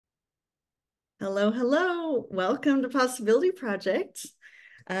Hello, hello. Welcome to Possibility Project.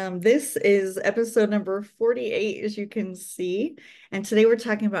 This is episode number 48, as you can see. And today we're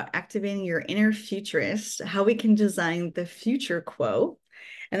talking about activating your inner futurist, how we can design the future quo.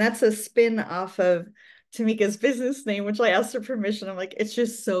 And that's a spin off of Tameka's business name, which I asked her permission. I'm like, it's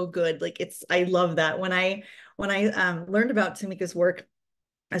just so good. I love that. When I learned about Tameka's work,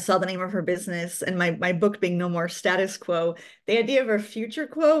 I saw the name of her business and my book being No More Status Quo. The idea of a future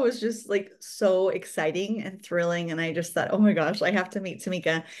quo was just like so exciting and thrilling. And I just thought, oh my gosh, I have to meet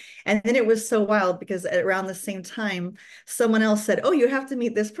Tameka. And then it was so wild because around the same time, someone else said, oh, you have to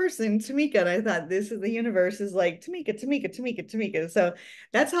meet this person, Tameka. And I thought, this is the universe is like Tameka, Tameka, Tameka, Tameka. So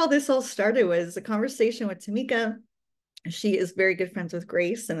that's how this all started, was a conversation with Tameka. She is very good friends with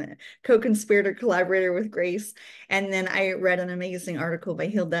Grace and a co-conspirator collaborator with Grace. And then I read an amazing article by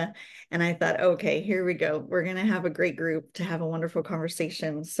Hilda and I thought, okay, here we go. We're going to have a great group to have a wonderful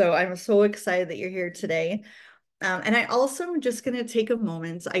conversation. So I'm so excited that you're here today. And I also am just going to take a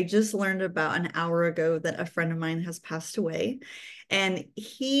moment. I just learned about an hour ago that a friend of mine has passed away. And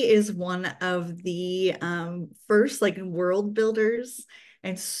he is one of the first world builders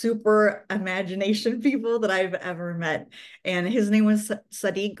and super imagination people that I've ever met. And his name was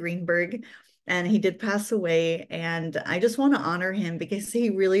Sadiq Greenberg. And he did pass away. And I just want to honor him because he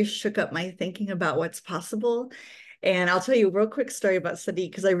really shook up my thinking about what's possible. And I'll tell you a real quick story about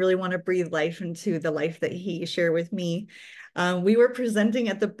Sadiq because I really want to breathe life into the life that he shared with me. We were presenting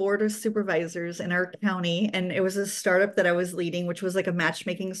at the Board of Supervisors in our county, and it was a startup that I was leading, which was like a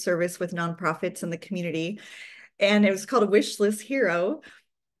matchmaking service with nonprofits in the community. And it was called a Wish List Hero.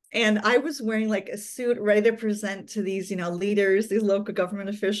 And I was wearing like a suit ready to present to these, leaders, these local government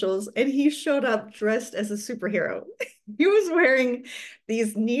officials. And he showed up dressed as a superhero. He was wearing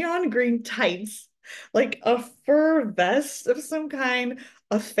these neon green tights, like a fur vest of some kind,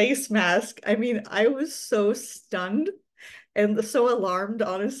 a face mask. I mean, I was so stunned and so alarmed,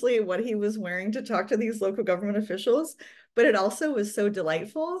 honestly, at what he was wearing to talk to these local government officials. But it also was so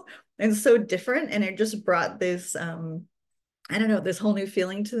delightful and so different. And it just brought this I don't know, this whole new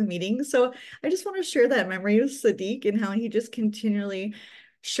feeling to the meeting. So I just want to share that memory of Sadiq and how he just continually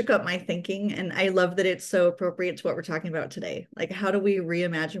shook up my thinking. And I love that it's so appropriate to what we're talking about today. Like, how do we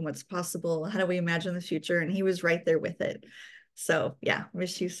reimagine what's possible? How do we imagine the future? And he was right there with it. So yeah,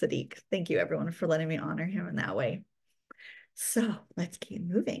 miss you, Sadiq. Thank you, everyone, for letting me honor him in that way. So let's keep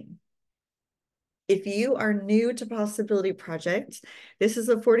moving. If you are new to Possibility Project, this is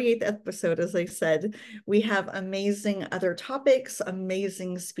the 48th episode, as I said. We have amazing other topics,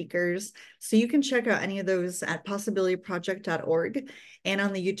 amazing speakers. So you can check out any of those at possibilityproject.org and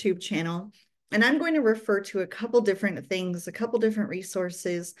on the YouTube channel. And I'm going to refer to a couple different things, a couple different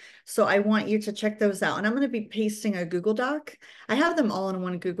resources. So I want you to check those out. And I'm going to be pasting a Google Doc. I have them all in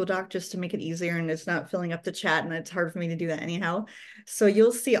one Google Doc just to make it easier and it's not filling up the chat, and it's hard for me to do that anyhow. So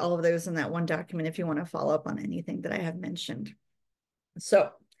you'll see all of those in that one document if you want to follow up on anything that I have mentioned. So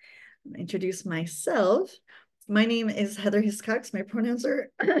I'll introduce myself. My name is Heather Hiscox. My pronouns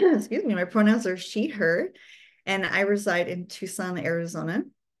are, excuse me, my pronouns are she, her, and I reside in Tucson, Arizona.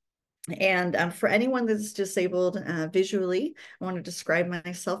 And for anyone that's disabled visually, I want to describe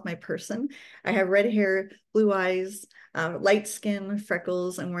myself, my person. I have red hair, blue eyes, light skin,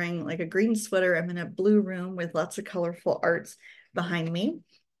 freckles. I'm wearing like a green sweater. I'm in a blue room with lots of colorful arts behind me.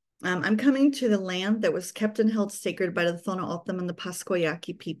 I'm coming to the land that was kept and held sacred by the Tohono O'odham and the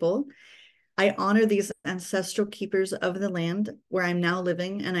Pasquayaki people. I honor these ancestral keepers of the land where I'm now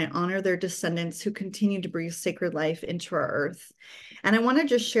living, and I honor their descendants who continue to breathe sacred life into our earth. And I want to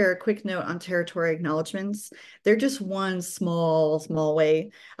just share a quick note on territory acknowledgements. They're just one small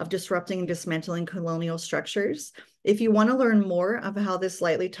way of disrupting and dismantling colonial structures. If you want to learn more of how this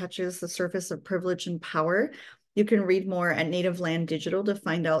lightly touches the surface of privilege and power, you can read more at Native Land Digital to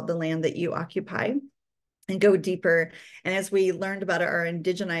find out the land that you occupy and go deeper. And as we learned about our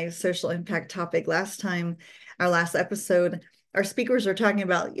indigenized social impact topic last time, our last episode, our speakers are talking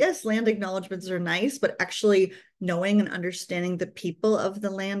about, yes, land acknowledgements are nice, but actually knowing and understanding the people of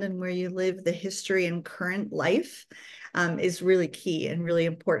the land and where you live, the history and current life is really key and really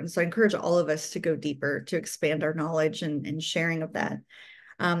important. So I encourage all of us to go deeper, to expand our knowledge and sharing of that.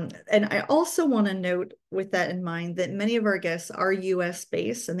 And I also want to note with that in mind that many of our guests are US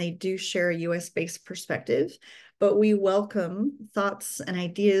based and they do share a US based perspective, but we welcome thoughts and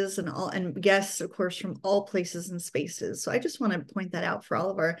ideas and guests, of course, from all places and spaces. So I just want to point that out for all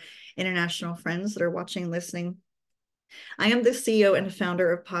of our international friends that are watching and listening. I am the CEO and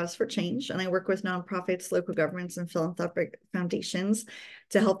founder of Pause for Change, and I work with nonprofits, local governments, and philanthropic foundations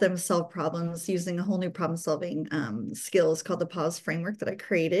to help them solve problems using a whole new problem solving skills called the Pause framework that I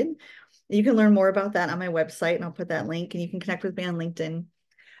created. You can learn more about that on my website, and I'll put that link, and you can connect with me on LinkedIn.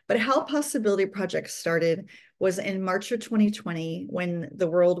 But how Possibility Project started was in March of 2020, when the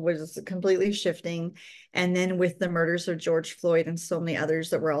world was completely shifting. And then with the murders of George Floyd and so many others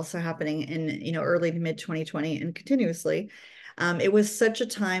that were also happening in early to mid 2020 and continuously. It was such a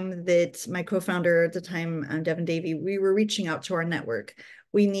time that my co-founder at the time, Devin Davey, we were reaching out to our network.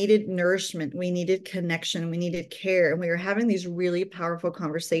 We needed nourishment, we needed connection, we needed care. And we were having these really powerful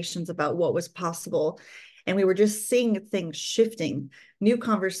conversations about what was possible. And we were just seeing things shifting, new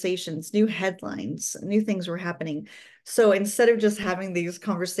conversations, new headlines, new things were happening. So instead of just having these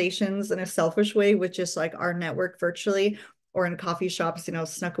conversations in a selfish way with just like our network virtually or in coffee shops,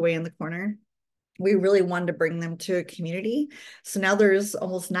 snuck away in the corner, we really wanted to bring them to a community. So now there's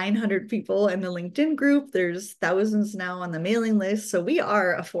almost 900 people in the LinkedIn group. There's thousands now on the mailing list. So we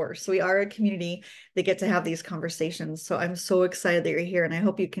are a force. We are a community that get to have these conversations. So I'm so excited that you're here, and I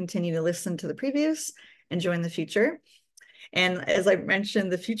hope you continue to listen to the previous and join the future. And as I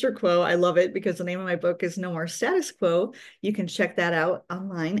mentioned, the future quo, I love it because the name of my book is No More Status Quo. You can check that out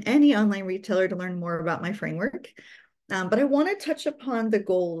online, any online retailer, to learn more about my framework. But I want to touch upon the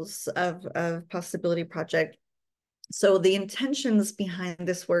goals of Possibility Project. So the intentions behind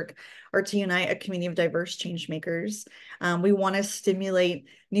this work are to unite a community of diverse change makers. We want to stimulate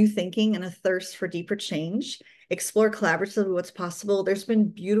new thinking and a thirst for deeper change, explore collaboratively what's possible. There's been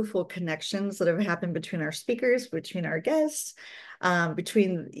beautiful connections that have happened between our speakers, between our guests,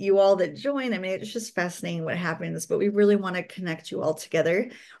 between you all that join. I mean, it's just fascinating what happens, but we really want to connect you all together.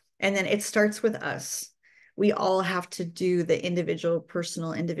 And then it starts with us. We all have to do the individual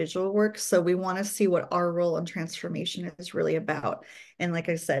work. So we want to see what our role in transformation is really about. And like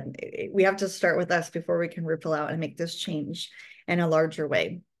I said, we have to start with us before we can ripple out and make this change in a larger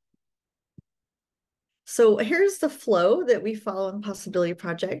way. So here's the flow that we follow in Possibility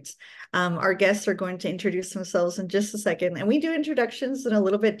Project. Our guests are going to introduce themselves in just a second, and we do introductions in a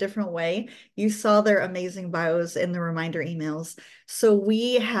little bit different way. You saw their amazing bios in the reminder emails. So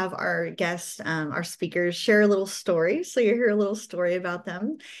we have our guests, our speakers, share a little story. So you hear a little story about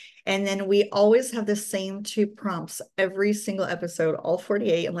them. And then we always have the same 2 prompts every single episode, all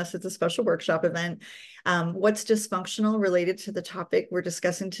 48, unless it's a special workshop event. What's dysfunctional related to the topic we're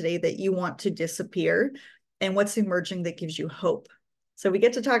discussing today that you want to disappear, and what's emerging that gives you hope. So we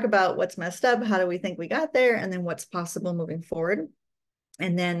get to talk about what's messed up, how do we think we got there, and then what's possible moving forward.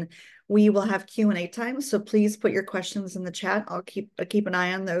 And then we will have Q&A time. So please put your questions in the chat. I'll keep an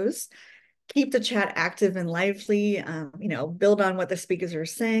eye on those. Keep the chat active and lively, build on what the speakers are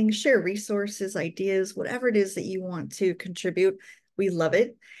saying, share resources, ideas, whatever it is that you want to contribute. We love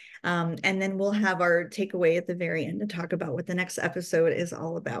it. And then we'll have our takeaway at the very end to talk about what the next episode is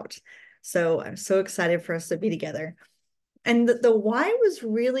all about. So I'm so excited for us to be together. And the why was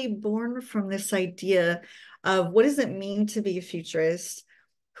really born from this idea of what does it mean to be a futurist?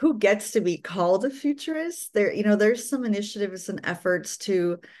 Who gets to be called a futurist? There's some initiatives and efforts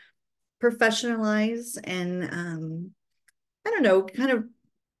to professionalize and I don't know, kind of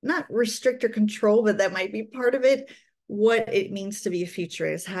not restrict or control, but that might be part of it, what it means to be a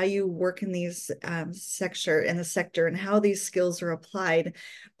futurist, how you work in these sector and how these skills are applied.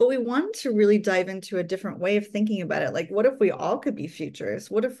 But we want to really dive into a different way of thinking about it. Like, what if we all could be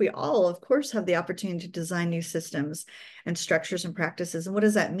futurists? What if we all, of course, have the opportunity to design new systems and structures and practices? And what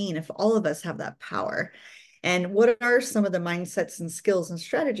does that mean if all of us have that power? And what are some of the mindsets and skills and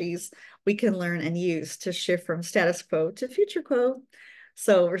strategies we can learn and use to shift from status quo to future quo?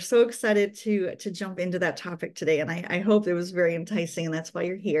 So we're so excited to jump into that topic today. And I hope it was very enticing, and that's why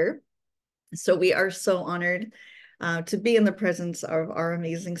you're here. So we are so honored to be in the presence of our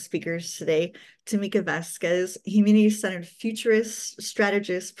amazing speakers today. Tameka Vasquez, humanity-centered futurist,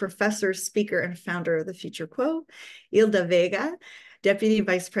 strategist, professor, speaker, and founder of the Future Quo. Hilda Vega, Deputy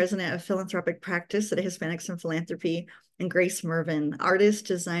Vice President of Philanthropic Practice at Hispanics and Philanthropy. And Grace Mervin, artist,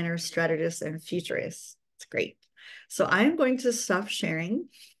 designer, strategist, and futurist. It's great. So I'm going to stop sharing,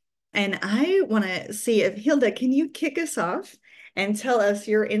 and I want to see if Hilda, can you kick us off and tell us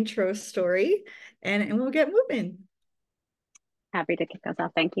your intro story, and we'll get moving. Happy to kick us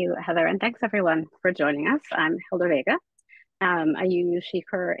off. Thank you, Heather, and thanks everyone for joining us. I'm Hilda Vega. I use she,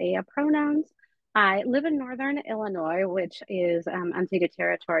 her, pronouns. I live in Northern Illinois, which is unceded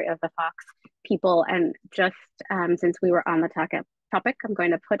territory of the Fox people. And just since we were on the topic, I'm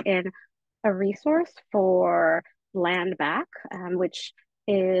going to put in a resource for Land Back, which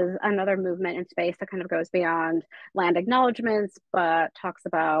is another movement in space that kind of goes beyond land acknowledgements, but talks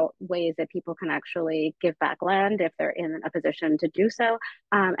about ways that people can actually give back land if they're in a position to do so,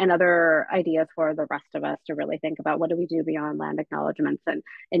 and other ideas for the rest of us to really think about what do we do beyond land acknowledgements and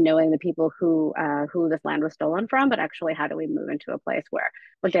knowing the people who this land was stolen from, but actually how do we move into a place where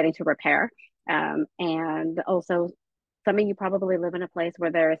we're getting to repair. And also some of you probably live in a place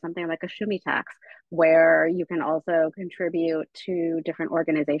where there is something like a shumi tax, where you can also contribute to different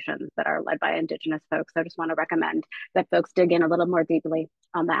organizations that are led by Indigenous folks. So I just want to recommend that folks dig in a little more deeply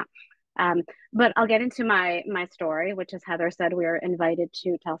on that. Um, but I'll get into my story, which, as Heather said, we are invited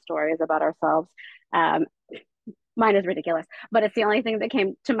to tell stories about ourselves. Um, Mine is ridiculous, but it's the only thing that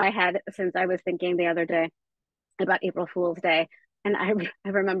came to my head since I was thinking the other day about April Fool's Day. And I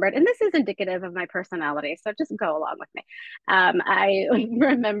remembered, and this is indicative of my personality, so just go along with me. I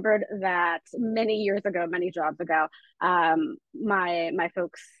remembered that many years ago, many jobs ago, my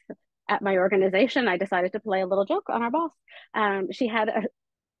folks at my organization, I decided to play a little joke on our boss. She had a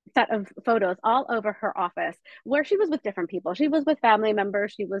set of photos all over her office where she was with different people. She was with family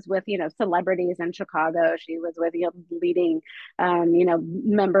members. She was with, celebrities in Chicago. She was with, leading,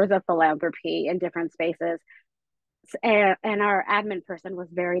 members of philanthropy in different spaces. And our admin person was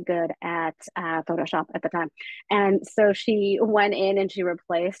very good at Photoshop at the time. And so she went in and she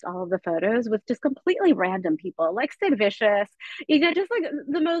replaced all of the photos with just completely random people, like Sid Vicious, just like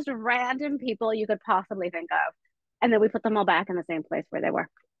the most random people you could possibly think of. And then we put them all back in the same place where they were.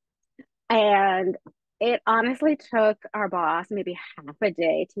 And it honestly took our boss maybe half a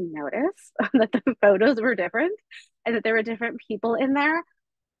day to notice that the photos were different and that there were different people in there.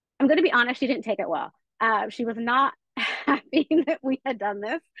 I'm going to be honest, she didn't take it well. She was not happy that we had done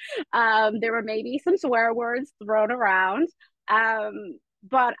this. There were maybe some swear words thrown around,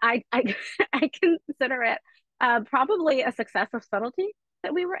 but I I consider it probably a success of subtlety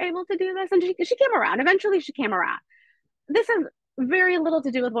that we were able to do this, and she came around. Eventually, she came around. This has very little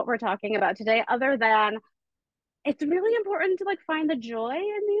to do with what we're talking about today, other than it's really important to like find the joy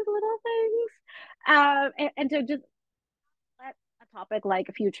in these little things, and to just let a topic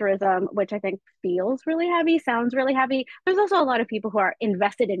like futurism, which I think feels really heavy, sounds really heavy. There's also a lot of people who are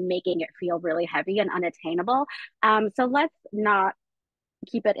invested in making it feel really heavy and unattainable. So let's not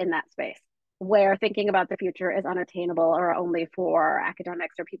keep it in that space where thinking about the future is unattainable or only for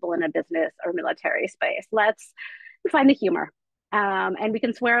academics or people in a business or military space. Let's find the humor. And we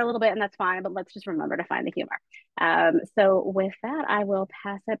can swear a little bit, and that's fine, but let's just remember to find the humor. So, with that, I will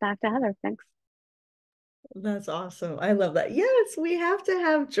pass it back to Heather. Thanks. That's awesome. I love that. Yes, we have to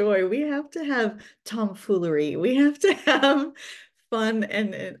have joy. We have to have tomfoolery. We have to have fun.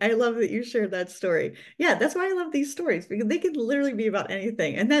 And I love that you shared that story. Yeah, that's why I love these stories because they can literally be about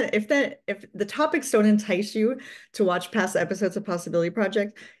anything. And then if the topics don't entice you to watch past episodes of Possibility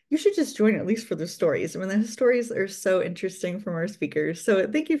Project, you should just join at least for the stories. I mean, the stories are so interesting from our speakers. So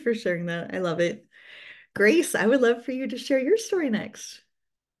thank you for sharing that. I love it. Grace, I would love for you to share your story next.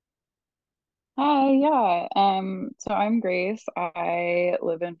 Hi, yeah. So I'm Grace. I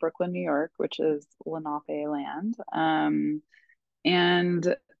live in Brooklyn, New York, which is Lenape land.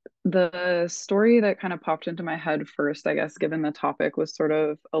 And the story that kind of popped into my head first, I guess, given the topic, was sort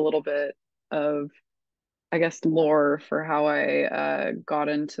of a little bit of, I guess, lore for how I got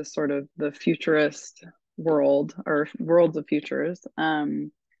into sort of the futurist world or worlds of futures.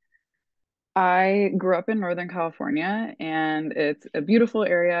 I grew up in Northern California and it's a beautiful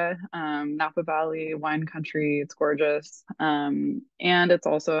area, Napa Valley, wine country, it's gorgeous. And it's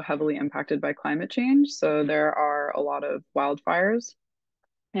also heavily impacted by climate change. So there are a lot of wildfires.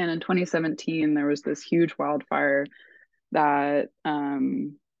 And in 2017, there was this huge wildfire that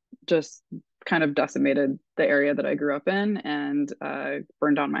just kind of decimated the area that I grew up in and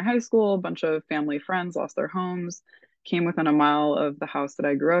burned down my high school. A bunch of family friends lost their homes, came within a mile of the house that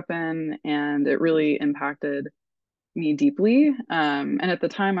I grew up in, and it really impacted me deeply. And at the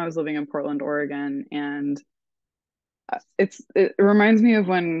time, I was living in Portland, Oregon, and it reminds me of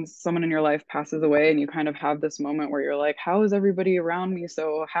when someone in your life passes away and you kind of have this moment where you're like, how is everybody around me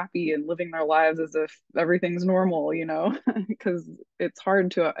so happy and living their lives as if everything's normal, because it's hard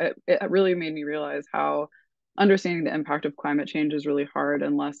to it really made me realize how understanding the impact of climate change is really hard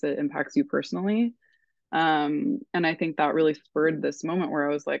unless it impacts you personally. And I think that really spurred this moment where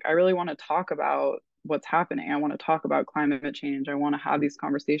I was like, I really want to talk about what's happening. I want to talk about climate change. I want to have these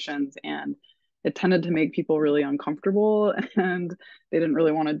conversations. And it tended to make people really uncomfortable and they didn't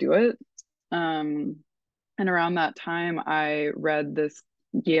really want to do it. Um, and around that time, I read this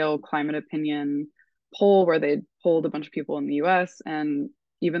Yale climate opinion poll where they polled a bunch of people in the US. And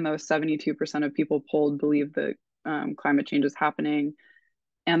even though 72% of people polled believe that climate change is happening,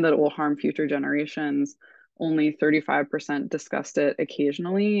 and that it will harm future generations, only 35% discussed it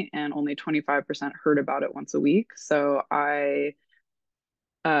occasionally, and only 25% heard about it once a week. So I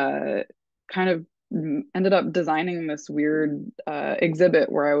uh, kind of ended up designing this weird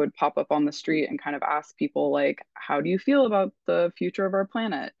exhibit where I would pop up on the street and kind of ask people, like, how do you feel about the future of our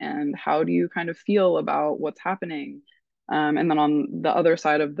planet? And how do you kind of feel about what's happening? And then on the other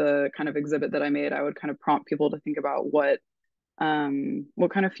side of the kind of exhibit that I made, I would kind of prompt people to think about what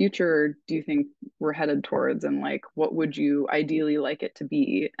kind of future do you think we're headed towards, and like what would you ideally like it to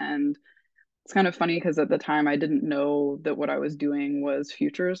be? And it's kind of funny because at the time I didn't know that what I was doing was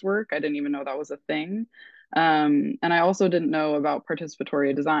futures work. I didn't even know that was a thing. And I also didn't know about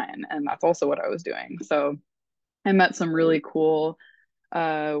participatory design, and that's also what I was doing. So I met some really cool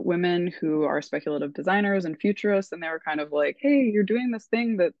women who are speculative designers and futurists, and they were kind of like, hey, you're doing this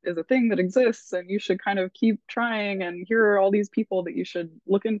thing that is a thing that exists, and you should kind of keep trying, and here are all these people that you should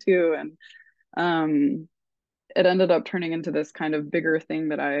look into. And um, it ended up turning into this kind of bigger thing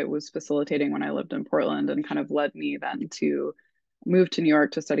that I was facilitating when I lived in Portland, and kind of led me then to move to New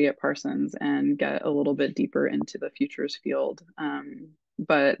York to study at Parsons and get a little bit deeper into the futures field.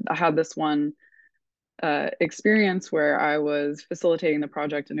 But I had this one experience where I was facilitating the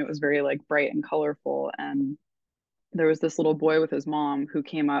project, and it was very like bright and colorful. And there was this little boy with his mom who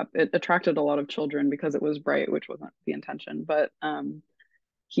came up. It attracted a lot of children because it was bright, which wasn't the intention. But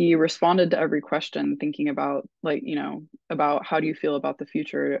he responded to every question thinking about, like, about how do you feel about the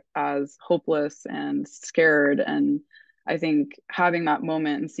future, as hopeless and scared. And I think having that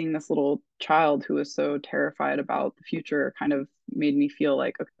moment and seeing this little child who was so terrified about the future kind of made me feel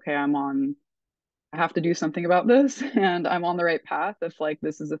like, okay, I have to do something about this, and I'm on the right path if like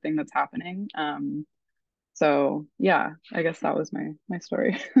this is a thing that's happening. So yeah, I guess that was my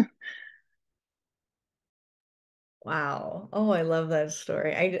story. Wow. Oh, I love that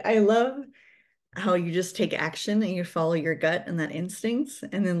story. I love how you just take action and you follow your gut and that instincts.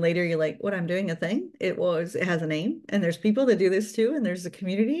 And then later you're like, what I'm doing a thing. It has a name, and there's people that do this too. And there's a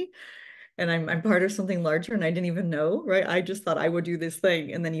community, and I'm part of something larger, and I didn't even know, right? I just thought I would do this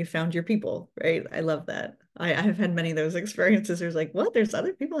thing. And then you found your people, right? I love that. I've had many of those experiences. There's like, what? There's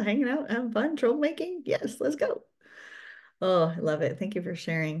other people hanging out, having fun, troublemaking. Yes, let's go. Oh, I love it. Thank you for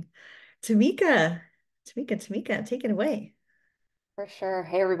sharing. Tameka, Tameka, take it away. For sure.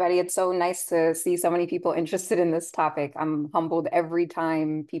 Hey, everybody. It's so nice to see so many people interested in this topic. I'm humbled every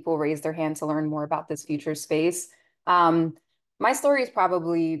time people raise their hand to learn more about this future space. Um, my story is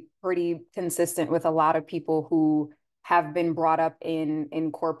probably pretty consistent with a lot of people who have been brought up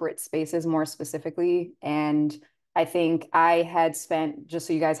in corporate spaces more specifically. And I think I had spent, just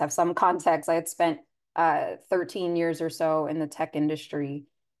so you guys have some context, I had spent 13 years or so in the tech industry.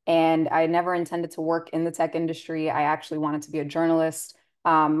 And I never intended to work in the tech industry. I actually wanted to be a journalist.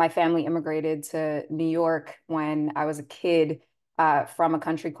 My family immigrated to New York when I was a kid from a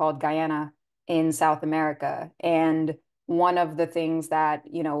country called Guyana in South America. And one of the things that,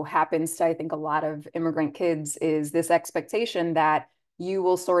 happens to, I think, a lot of immigrant kids is this expectation that you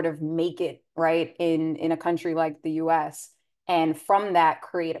will sort of make it, right, in a country like the US. And from that,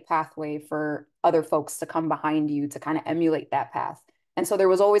 create a pathway for other folks to come behind you to kind of emulate that path. And so there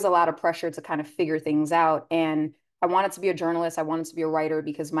was always a lot of pressure to kind of figure things out. And I wanted to be a journalist. I wanted to be a writer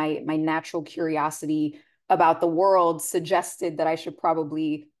because my natural curiosity about the world suggested that I should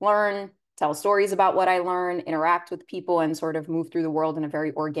probably learn, tell stories about what I learn, interact with people, and sort of move through the world in a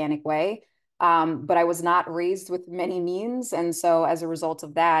very organic way. But I was not raised with many means. And so as a result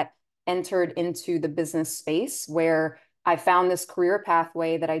of that, entered into the business space where I found this career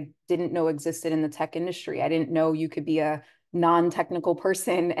pathway that I didn't know existed in the tech industry. I didn't know you could be a non-technical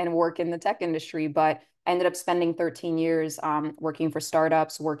person and work in the tech industry, but I ended up spending 13 years working for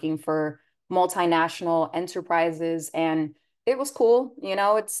startups, working for multinational enterprises, and it was cool.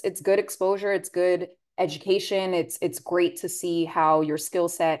 It's good exposure, it's good education. It's great to see how your skill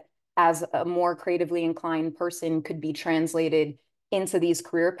set as a more creatively inclined person could be translated into these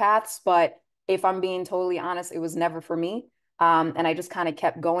career paths. But if I'm being totally honest, it was never for me. And I just kind of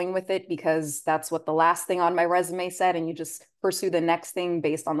kept going with it because that's what the last thing on my resume said. And you just pursue the next thing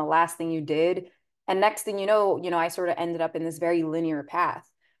based on the last thing you did. And next thing I sort of ended up in this very linear path.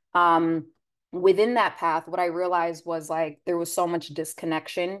 Um, Within that path, what I realized was like there was so much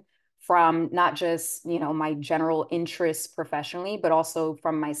disconnection from not just, my general interests professionally, but also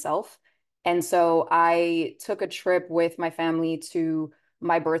from myself. And so I took a trip with my family to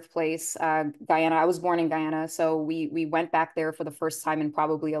my birthplace, Guyana. I was born in Guyana, so we went back there for the first time in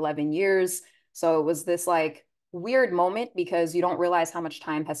probably 11 years. So it was this like weird moment because you don't realize how much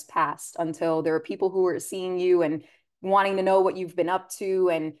time has passed until there are people who are seeing you and wanting to know what you've been up to.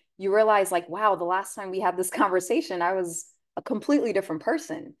 And you realize like, wow, the last time we had this conversation, I was a completely different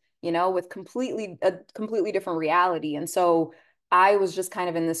person, you know, with a completely different reality. And so I was just kind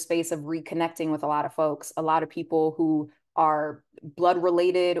of in this space of reconnecting with a lot of folks, a lot of people who are blood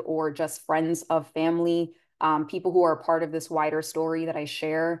related or just friends of family, people who are a part of this wider story that I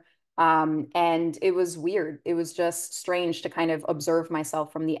share. And it was weird. It was just strange to kind of observe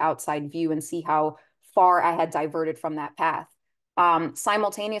myself from the outside view and see how far I had diverted from that path.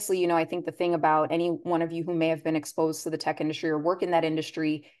 Simultaneously, you know, I think the thing about any one of you who may have been exposed to the tech industry or work in that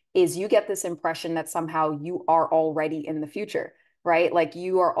industry is you get this impression that somehow you are already in the future, right? Like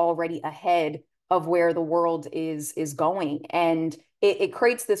you are already ahead of where the world is going. And it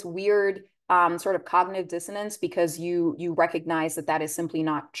creates this weird sort of cognitive dissonance because you recognize that that is simply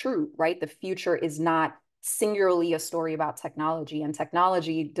not true, right? The future is not singularly a story about technology, and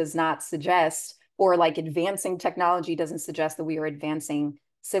technology does not suggest, or like advancing technology doesn't suggest that we are advancing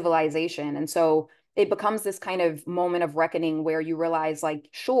civilization. And so it becomes this kind of moment of reckoning where you realize like,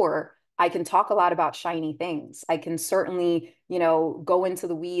 sure, I can talk a lot about shiny things. I can certainly, you know, go into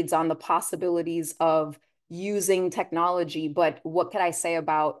the weeds on the possibilities of using technology, but what could I say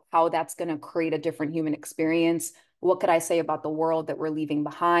about how that's going to create a different human experience? What could I say about the world that we're leaving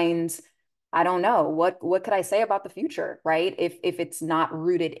behind? I don't know. What could I say about the future, right? If it's not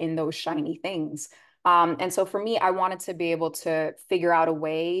rooted in those shiny things. And so for me, I wanted to be able to figure out a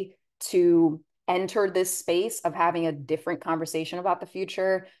way to enter this space of having a different conversation about the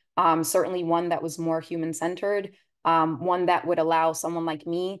future. Certainly one that was more human centered, one that would allow someone like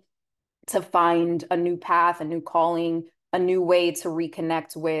me to find a new path, a new calling, a new way to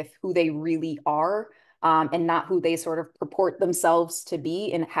reconnect with who they really are, and not who they sort of purport themselves to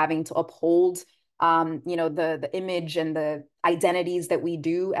be, and having to uphold, you know, the image and the identities that we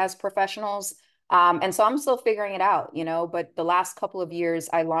do as professionals. And so I'm still figuring it out, you know, but the last couple of years,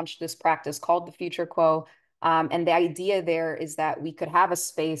 I launched this practice called the Future Quo. And the idea there is that we could have a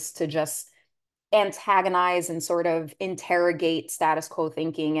space to just antagonize and sort of interrogate status quo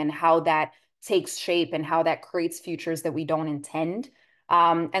thinking and how that takes shape and how that creates futures that we don't intend.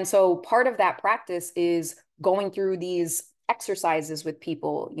 And so part of that practice is going through these exercises with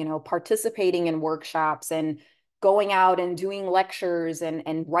people, you know, participating in workshops and going out and doing lectures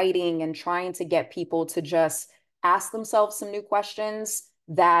and writing and trying to get people to just ask themselves some new questions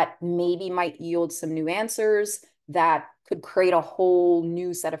that maybe might yield some new answers that could create a whole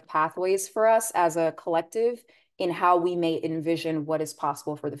new set of pathways for us as a collective in how we may envision what is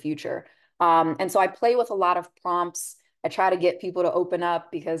possible for the future. And so I play with a lot of prompts. I try to get people to open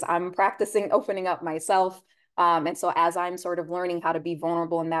up because I'm practicing opening up myself. And so as I'm sort of learning how to be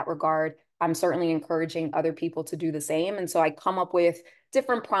vulnerable in that regard, I'm certainly encouraging other people to do the same. And so I come up with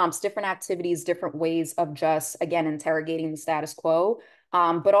different prompts, different activities, different ways of just, again, interrogating the status quo,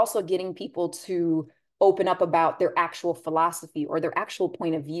 but also getting people to open up about their actual philosophy or their actual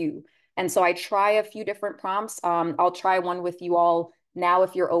point of view. And so I try a few different prompts. I'll try one with you all now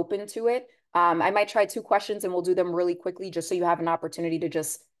if you're open to it. I might try two questions and we'll do them really quickly just so you have an opportunity to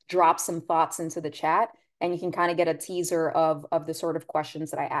just drop some thoughts into the chat and you can kind of get a teaser of the sort of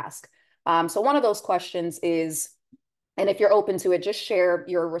questions that I ask. So one of those questions is, and if you're open to it, just share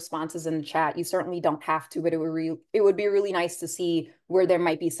your responses in the chat. You certainly don't have to, but it would be really nice to see where there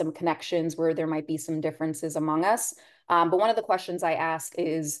might be some connections, where there might be some differences among us. But one of the questions I ask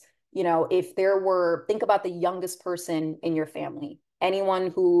is, you know, if there were, think about the youngest person in your family,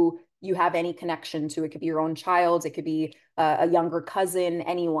 anyone who you have any connection to. It could be your own child, it could be a younger cousin,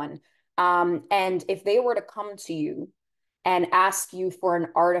 anyone. And if they were to come to you and ask you for an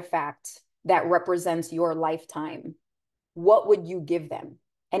artifact that represents your lifetime, what would you give them?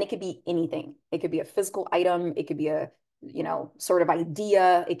 And it could be anything. It could be a physical item. It could be a, you know, sort of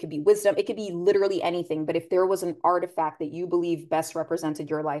idea. It could be wisdom. It could be literally anything. But if there was an artifact that you believe best represented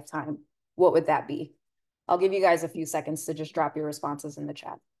your lifetime, what would that be? I'll give you guys a few seconds to just drop your responses in the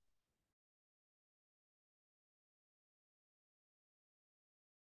chat.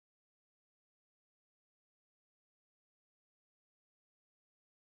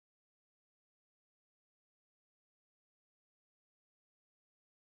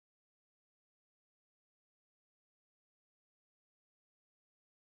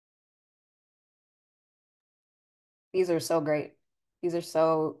 These are so great. These are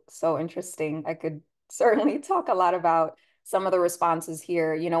so interesting. I could certainly talk a lot about some of the responses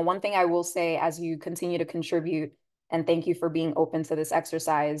here. You know, one thing I will say as you continue to contribute, and thank you for being open to this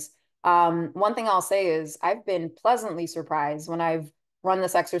exercise. One thing I'll say is I've been pleasantly surprised when I've run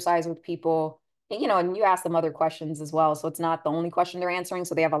this exercise with people, you know, and you ask them other questions as well. So it's not the only question they're answering.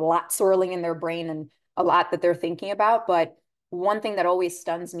 So they have a lot swirling in their brain. And a lot that they're thinking about. But one thing that always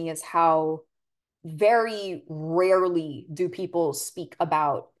stuns me is how very rarely do people speak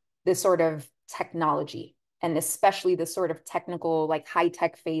about this sort of technology, and especially this sort of technical, like high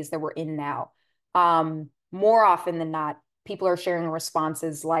tech phase that we're in now. More often than not, people are sharing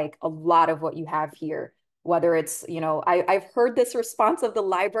responses like a lot of what you have here. Whether it's, I've heard this response of the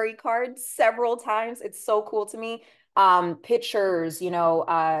library card several times. It's so cool to me. Pictures,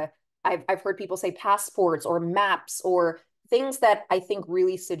 I've heard people say passports or maps or things that I think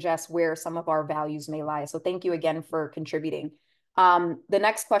really suggest where some of our values may lie. So thank you again for contributing. The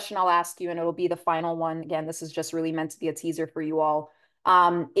next question I'll ask you, and it'll be the final one. Again, this is just really meant to be a teaser for you all,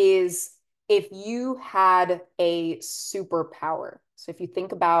 is if you had a superpower. So if you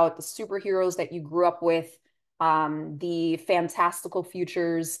think about the superheroes that you grew up with, the fantastical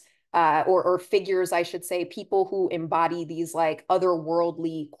futures, or figures, I should say, people who embody these like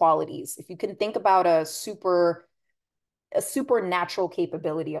otherworldly qualities. If you can think about a supernatural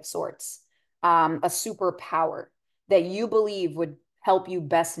capability of sorts, a superpower that you believe would help you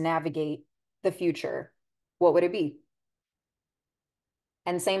best navigate the future, what would it be?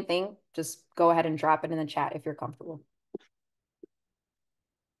 And same thing, just go ahead and drop it in the chat if you're comfortable.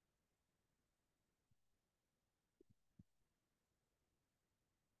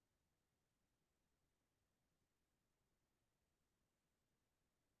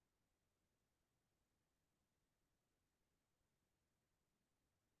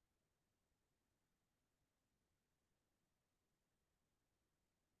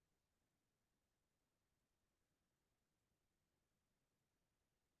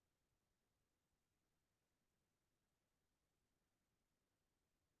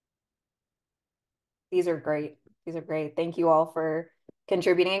 These are great. These are great. Thank you all for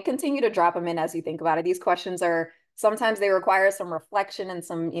contributing, and continue to drop them in as you think about it. These questions are sometimes they require some reflection and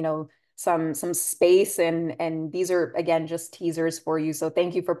some, some space, and these are again just teasers for you. So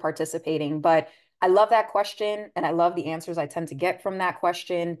thank you for participating. But I love that question, and I love the answers I tend to get from that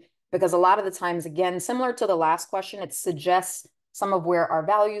question, because a lot of the times, again, similar to the last question, it suggests some of where our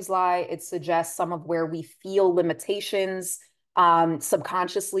values lie. It suggests some of where we feel limitations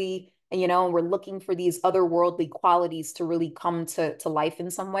subconsciously. And, we're looking for these otherworldly qualities to really come to life in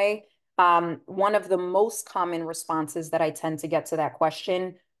some way. One of the most common responses that I tend to get to that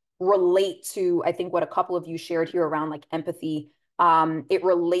question relate to, I think, what a couple of you shared here around like empathy. It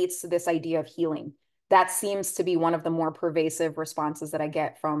relates to this idea of healing. That seems to be one of the more pervasive responses that I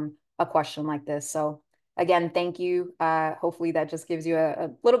get from a question like this. So again, thank you. Hopefully that just gives you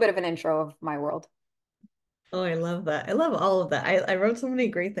a little bit of an intro of my world. Oh, I love that. I love all of that. I wrote so many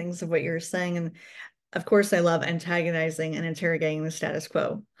great things of what you were saying. And of course, I love antagonizing and interrogating the status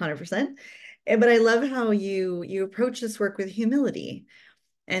quo, 100%. But I love how you approach this work with humility.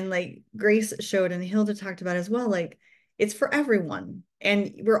 And like Grace showed and Hilda talked about as well, like it's for everyone.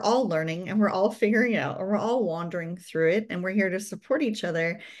 And we're all learning and we're all figuring it out, and we're all wandering through it. And we're here to support each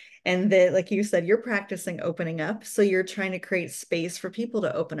other. And that, like you said, you're practicing opening up. So you're trying to create space for people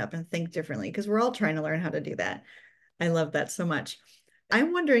to open up and think differently, because we're all trying to learn how to do that. I love that so much.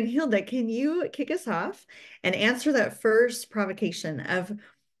 I'm wondering, Hilda, can you kick us off and answer that first provocation of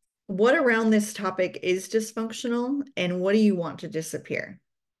what around this topic is dysfunctional and what do you want to disappear?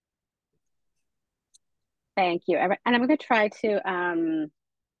 Thank you. And I'm going to try to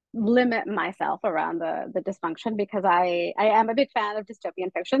limit myself around the dysfunction, because I am a big fan of dystopian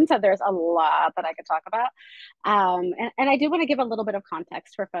fiction. So there's a lot that I could talk about. And I do want to give a little bit of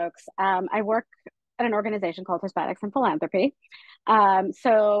context for folks. I work at an organization called Hispanics in Philanthropy.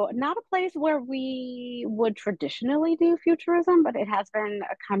 So not a place where we would traditionally do futurism, but it has been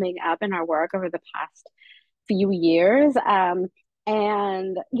coming up in our work over the past few years.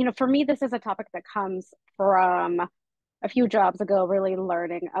 And, for me, this is a topic that comes from a few jobs ago, really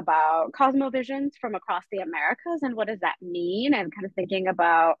learning about cosmovisions from across the Americas and what does that mean, and kind of thinking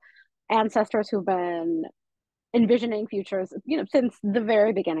about ancestors who've been envisioning futures, since the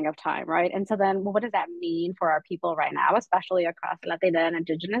very beginning of time, right? And so then, well, what does that mean for our people right now, especially across Latina and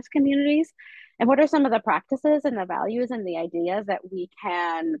Indigenous communities? And what are some of the practices and the values and the ideas that we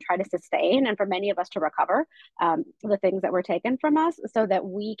can try to sustain, and for many of us to recover the things that were taken from us, so that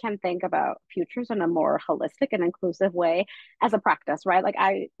we can think about futures in a more holistic and inclusive way as a practice, right? Like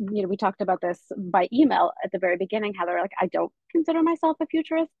we talked about this by email at the very beginning, Heather, like I don't consider myself a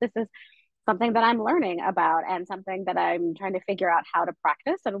futurist. This is something that I'm learning about, and something that I'm trying to figure out how to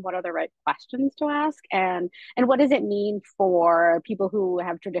practice, and what are the right questions to ask, and what does it mean for people who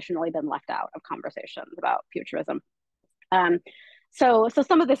have traditionally been left out of conversations about futurism. So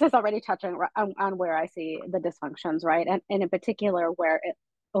some of this is already touching on where I see the dysfunctions, right? And in particular, where it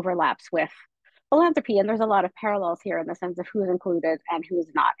overlaps with philanthropy, and there's a lot of parallels here in the sense of who's included and who's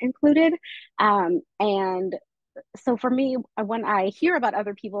not included. And so for me, when I hear about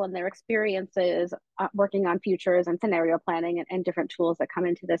other people and their experiences working on futures and scenario planning and different tools that come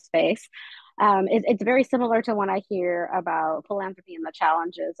into this space, it's very similar to when I hear about philanthropy and the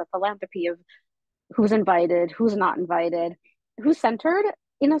challenges of philanthropy, of who's invited, who's not invited, who's centered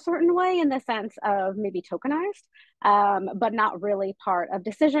in a certain way, in the sense of maybe tokenized, but not really part of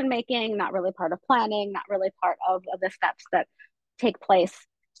decision making, not really part of planning, not really part of the steps that take place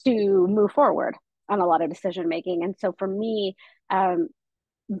to move forward on a lot of decision making. And so for me,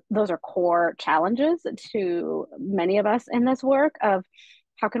 those are core challenges to many of us in this work of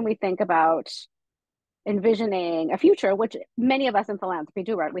how can we think about envisioning a future, which many of us in philanthropy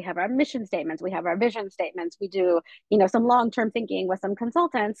do, right? We have our mission statements, we have our vision statements, we do, some long-term thinking with some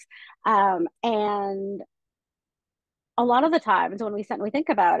consultants. And a lot of the times when we think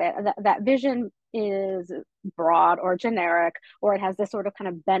about it, that vision is broad or generic, or it has this sort of kind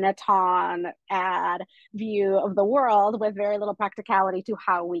of Benetton ad view of the world with very little practicality to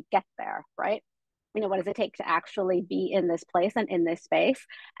how we get there, right? What does it take to actually be in this place and in this space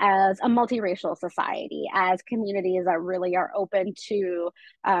as a multiracial society, as communities that really are open to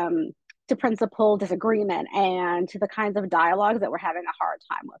principle disagreement and to the kinds of dialogues that we're having a hard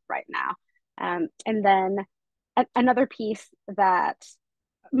time with right now. And then another piece that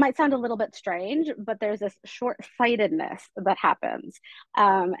might sound a little bit strange, but there's this short-sightedness that happens.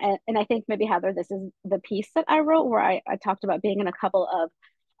 And I think maybe, Heather, this is the piece that I wrote where I talked about being in a couple of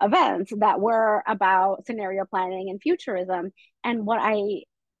events that were about scenario planning and futurism. And what I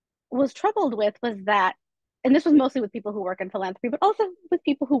was troubled with was that, and this was mostly with people who work in philanthropy, but also with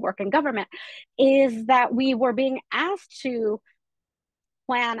people who work in government, is that we were being asked to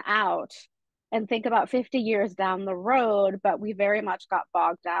plan out and think about 50 years down the road, but we very much got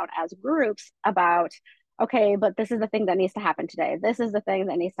bogged down as groups about, okay, but this is the thing that needs to happen today. This is the thing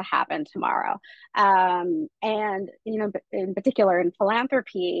that needs to happen tomorrow. And, in particular in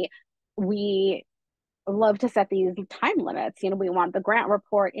philanthropy, we love to set these time limits. We want the grant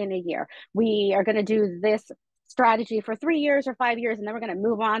report in a year. We are going to do this strategy for 3 years or 5 years, and then we're going to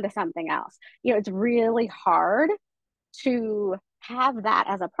move on to something else. It's really hard to have that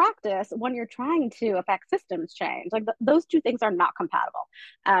as a practice when you're trying to affect systems change. Like those two things are not compatible.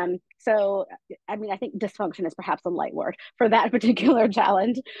 So, I think dysfunction is perhaps a light word for that particular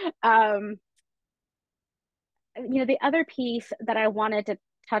challenge. The other piece that I wanted to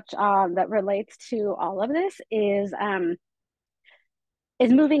touch on that relates to all of this is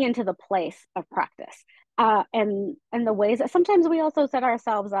moving into the place of practice. And the ways that sometimes we also set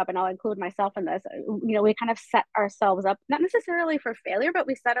ourselves up, and I'll include myself in this, we kind of set ourselves up, not necessarily for failure, but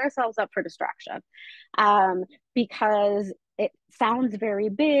we set ourselves up for distraction, because it sounds very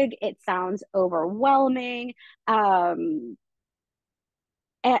big, it sounds overwhelming. And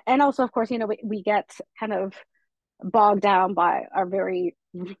also, of course, we get kind of bogged down by our very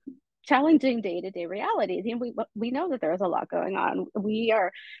challenging day-to-day realities. We know that there's a lot going on. We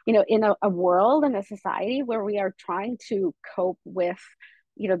are, in a world and a society where we are trying to cope with,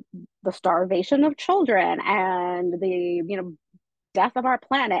 the starvation of children and the, death of our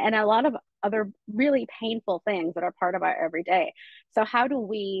planet and a lot of other really painful things that are part of our everyday. So how do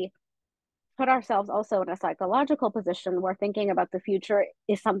we put ourselves also in a psychological position where thinking about the future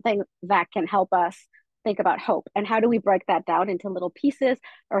is something that can help us think about hope? And how do we break that down into little pieces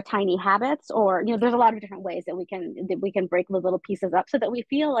or tiny habits? Or, there's a lot of different ways that we can break the little pieces up so that we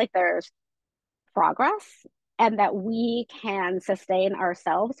feel like there's progress and that we can sustain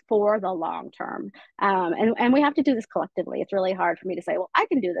ourselves for the long term. And we have to do this collectively. It's really hard for me to say, well, I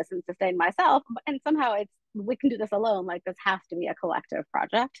can do this and sustain myself. And somehow we can do this alone. Like this has to be a collective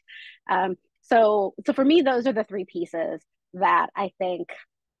project. So for me, those are the three pieces that I think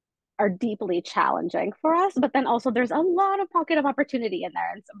are deeply challenging for us, but then also there's a lot of pocket of opportunity in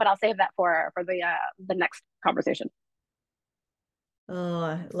there. But I'll save that for the next conversation. Oh,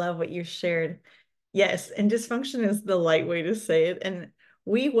 I love what you shared. Yes, and dysfunction is the light way to say it. And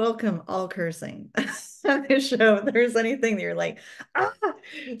we welcome all cursing on this show. If there's anything that you're like,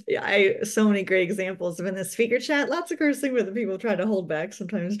 so many great examples of in the speaker chat, lots of cursing, but the people try to hold back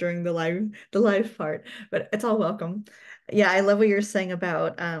sometimes during the live part, but it's all welcome. Yeah, I love what you're saying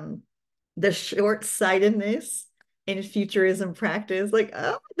about the short-sightedness in futurism practice. Like,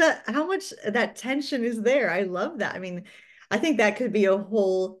 how much that tension is there. I love that. I think that could be a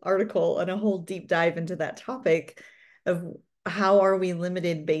whole article and a whole deep dive into that topic of how are we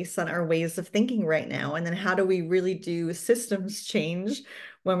limited based on our ways of thinking right now? And then how do we really do systems change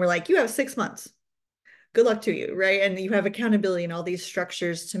when we're like, you have 6 months. good luck to you, right? And you have accountability and all these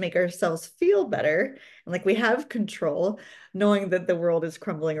structures to make ourselves feel better. And like we have control, knowing that the world is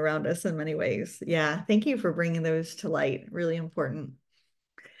crumbling around us in many ways. Yeah. Thank you for bringing those to light. Really important.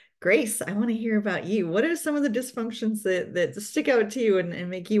 Grace, I want to hear about you. What are some of the dysfunctions that stick out to you and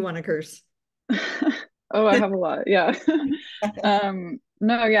make you want to curse? Oh, I have a lot. Yeah.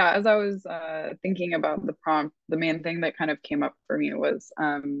 No, yeah, as I was thinking about the prompt, the main thing that kind of came up for me was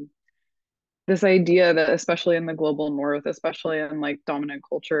this idea that especially in the global north, especially in like dominant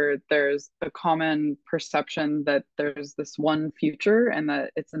culture, there's a common perception that there's this one future and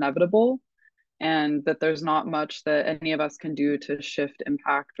that it's inevitable, and that there's not much that any of us can do to shift,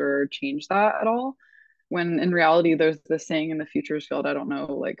 impact, or change that at all. When in reality, there's this saying in the futures field, I don't know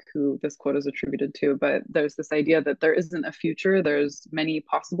like who this quote is attributed to, but there's this idea that there isn't a future, there's many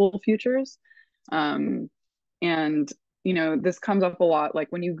possible futures. Um, and this comes up a lot.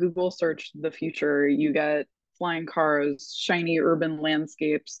 Like when you Google search the future, you get flying cars, shiny urban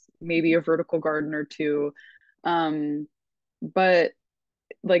landscapes, maybe a vertical garden or two. But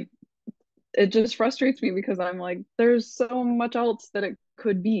like it just frustrates me because I'm like, there's so much else that it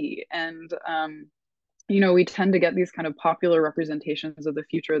could be. And we tend to get these kind of popular representations of the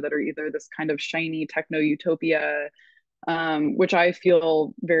future that are either this kind of shiny techno utopia, which I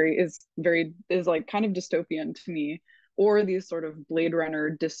feel is like kind of dystopian to me, or these sort of Blade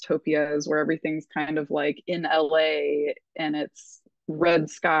Runner dystopias where everything's kind of like in LA and it's red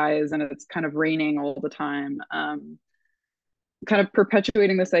skies and it's kind of raining all the time. Kind of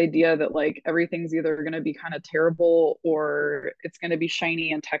perpetuating this idea that like everything's either going to be kind of terrible or it's going to be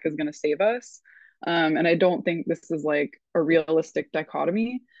shiny and tech is going to save us. And I don't think this is like a realistic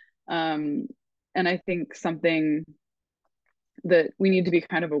dichotomy. And I think something that we need to be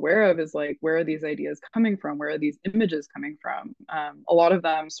kind of aware of is like, where are these ideas coming from? Where are these images coming from? A lot of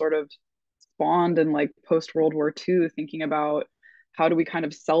them sort of spawned in like post World War II, thinking about how do we kind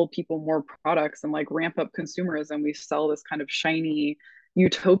of sell people more products and like ramp up consumerism. We sell this kind of shiny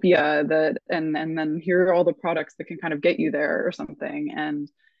utopia that, and then here are all the products that can kind of get you there or something. And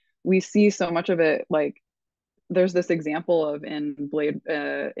we see so much of it. Like there's this example of in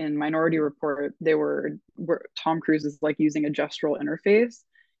Minority Report, where Tom Cruise is like using a gestural interface,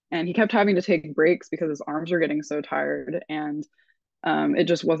 and he kept having to take breaks because his arms were getting so tired, and it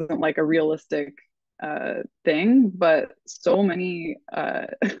just wasn't like a realistic thing. But so many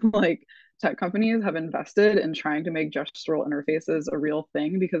like tech companies have invested in trying to make gestural interfaces a real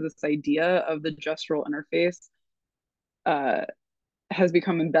thing, because this idea of the gestural interface uh, has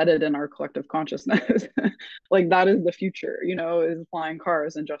become embedded in our collective consciousness. Like that is the future, is flying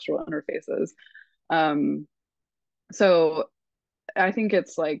cars and gestural interfaces. Um, so I think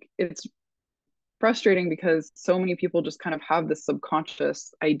it's frustrating because so many people just kind of have this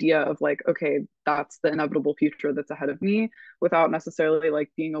subconscious idea of like, okay, that's the inevitable future that's ahead of me, without necessarily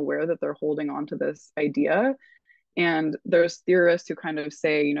like being aware that they're holding on to this idea. And there's theorists who kind of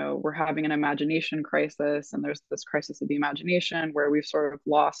say, we're having an imagination crisis, and there's this crisis of the imagination where we've sort of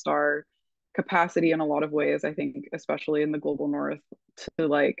lost our capacity in a lot of ways, I think, especially in the global north, to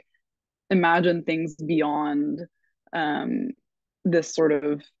like imagine things beyond um, this sort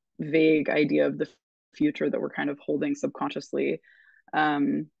of vague idea of the future that we're kind of holding subconsciously.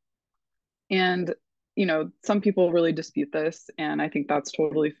 Um, and some people really dispute this, and I think that's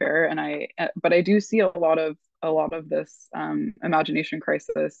totally fair. But I do see a lot of this imagination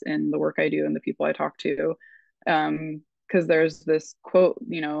crisis in the work I do and the people I talk to, because there's this quote,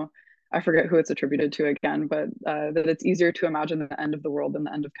 I forget who it's attributed to again, but that it's easier to imagine the end of the world than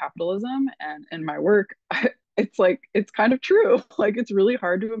the end of capitalism. And in my work, it's kind of true. Like it's really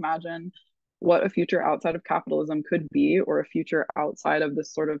hard to imagine what a future outside of capitalism could be, or a future outside of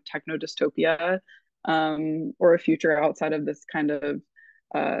this sort of techno dystopia, or a future outside of this kind of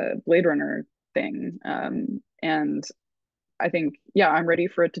Blade Runner thing. And I think, yeah, I'm ready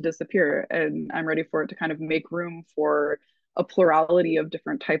for it to disappear, and I'm ready for it to kind of make room for a plurality of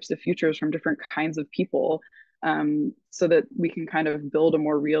different types of futures from different kinds of people, so that we can kind of build a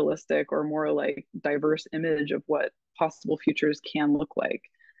more realistic or more like diverse image of what possible futures can look like.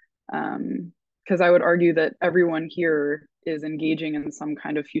 Because I would argue that everyone here is engaging in some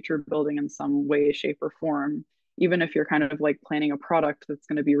kind of future building in some way, shape, or form. Even if you're kind of like planning a product that's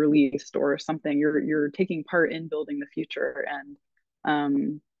going to be released or something, you're taking part in building the future.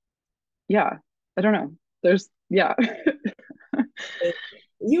 And yeah, I don't know. Yeah.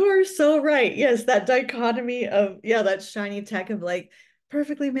 You are so right. Yes, that dichotomy of, yeah, that shiny tech of like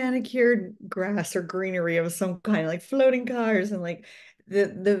perfectly manicured grass or greenery of some kind, like floating cars and like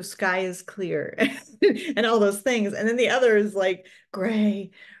the sky is clear and all those things. And then the other is like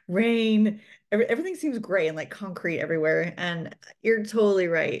gray, rain, everything seems gray and like concrete everywhere. And you're totally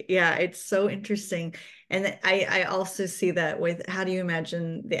right. Yeah, it's so interesting. And I also see that with how do you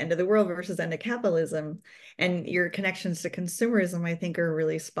imagine the end of the world versus end of capitalism? And your connections to consumerism, I think, are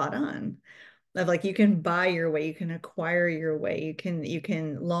really spot on. Of like you can buy your way, you can acquire your way, you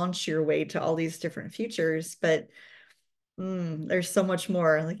can launch your way to all these different futures, but there's so much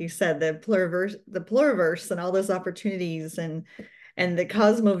more. Like you said, the pluriverse and all those opportunities and the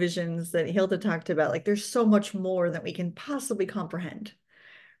cosmovisions that Hilda talked about. Like there's so much more that we can possibly comprehend,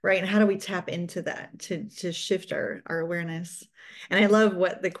 right? And how do we tap into that to shift our awareness? And I love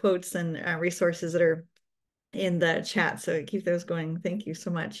what the quotes and resources that are in the chat. So keep those going. Thank you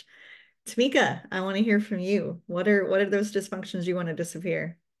so much. Tameka, I want to hear from you. What are those dysfunctions you want to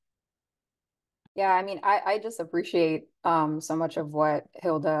disappear? Yeah, I mean, I just appreciate so much of what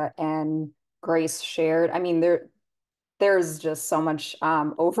Hilda and Grace shared. I mean, there's just so much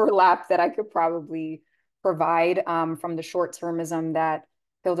overlap that I could probably provide from the short-termism that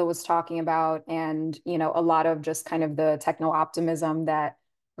Hilda was talking about, and a lot of just kind of the techno-optimism that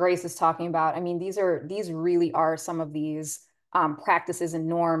Grace is talking about. I mean, these really are some of these practices and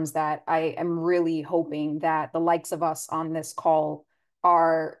norms that I am really hoping that the likes of us on this call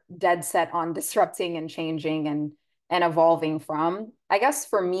are dead set on disrupting and changing and evolving from. I guess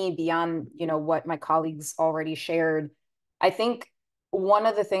for me, beyond what my colleagues already shared, I think one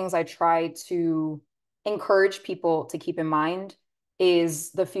of the things I try to encourage people to keep in mind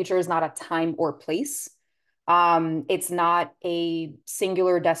is the future is not a time or place. It's not a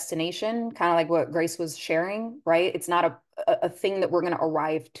singular destination, kind of like what Grace was sharing, right? It's not a thing that we're going to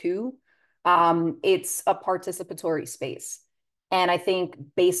arrive to. It's a participatory space. And I think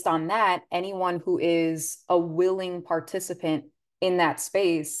based on that, anyone who is a willing participant in that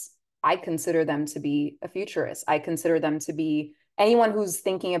space, I consider them to be a futurist. I consider them to be anyone who's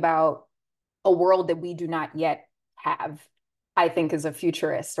thinking about a world that we do not yet have, I think is a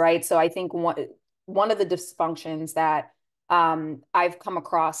futurist, right? So I think one of the dysfunctions that I've come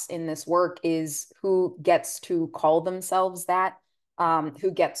across in this work is who gets to call themselves that,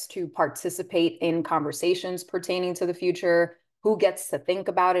 who gets to participate in conversations pertaining to the future, who gets to think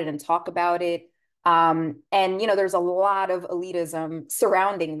about it and talk about it. And there's a lot of elitism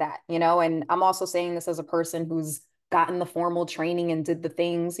surrounding that, and I'm also saying this as a person who's gotten the formal training and did the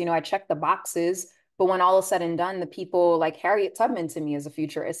things, I checked the boxes, but when all is said and done, the people like Harriet Tubman to me as a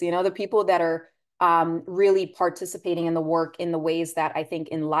futurist, the people that are really participating in the work in the ways that I think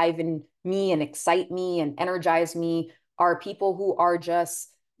enliven me and excite me and energize me are people who are just,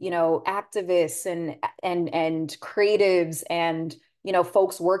 activists and creatives and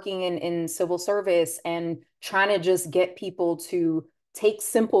folks working in civil service and trying to just get people to take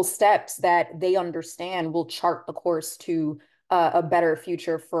simple steps that they understand will chart the course to a better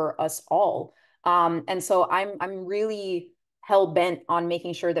future for us all. And so I'm really hell bent on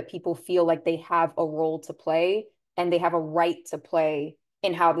making sure that people feel like they have a role to play and they have a right to play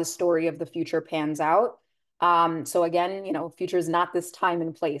in how the story of the future pans out. So again, future is not this time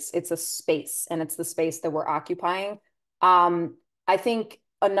and place. It's a space, and it's the space that we're occupying. I think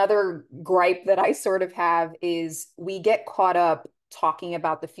another gripe that I sort of have is we get caught up talking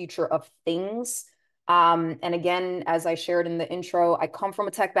about the future of things. And again, as I shared in the intro, I come from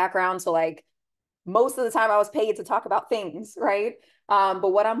a tech background. So like most of the time I was paid to talk about things, right?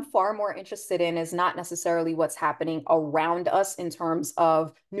 But what I'm far more interested in is not necessarily what's happening around us in terms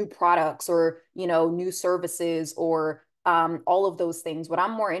of new products or, new services or all of those things. What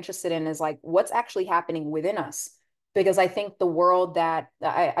I'm more interested in is like what's actually happening within us. Because I think the world that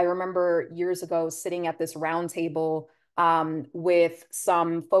I remember years ago sitting at this round table with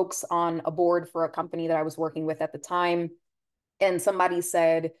some folks on a board for a company that I was working with at the time. And somebody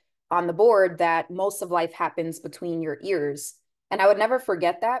said on the board that most of life happens between your ears. And I would never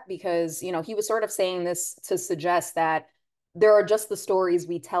forget that because, he was sort of saying this to suggest that there are just the stories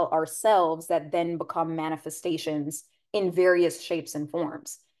we tell ourselves that then become manifestations in various shapes and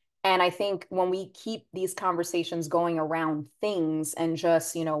forms. And I think when we keep these conversations going around things and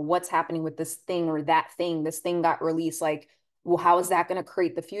just, what's happening with this thing or that thing, this thing got released, like, well, how is that going to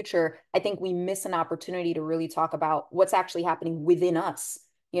create the future? I think we miss an opportunity to really talk about what's actually happening within us.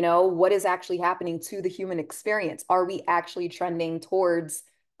 What is actually happening to the human experience? Are we actually trending towards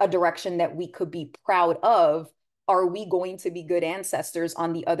a direction that we could be proud of? Are we going to be good ancestors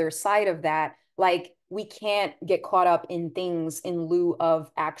on the other side of that? Like, we can't get caught up in things in lieu of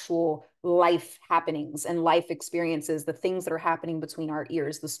actual life happenings and life experiences, the things that are happening between our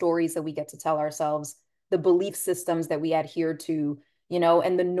ears, the stories that we get to tell ourselves, the belief systems that we adhere to,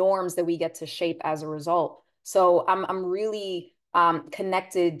 and the norms that we get to shape as a result. So I'm really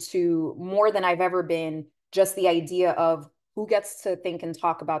connected to more than I've ever been, just the idea of who gets to think and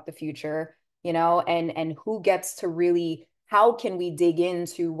talk about the future, and who gets to really, how can we dig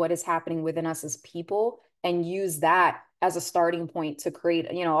into what is happening within us as people and use that as a starting point to create,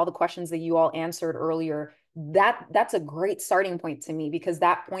 all the questions that you all answered earlier. That's a great starting point to me, because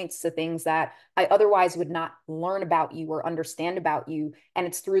that points to things that I otherwise would not learn about you or understand about you. And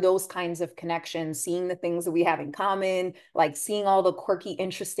it's through those kinds of connections, seeing the things that we have in common, like seeing all the quirky,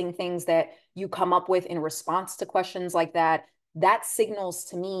 interesting things that you come up with in response to questions like that. That signals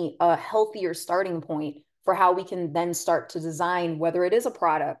to me a healthier starting point for how we can then start to design, whether it is a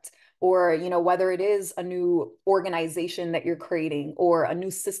product, or whether it is a new organization that you're creating or a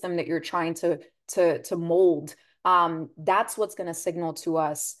new system that you're trying to mold. That's what's going to signal to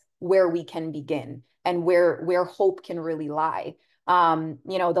us where we can begin and where hope can really lie.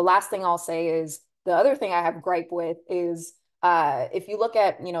 The last thing I'll say is, the other thing I have gripe with is, if you look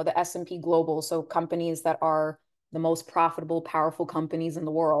at the S&P Global, so companies that are the most profitable, powerful companies in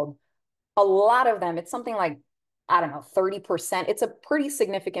the world, a lot of them, it's something like, I don't know, 30%. It's a pretty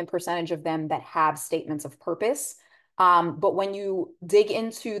significant percentage of them that have statements of purpose. But when you dig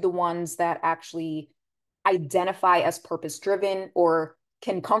into the ones that actually identify as purpose driven or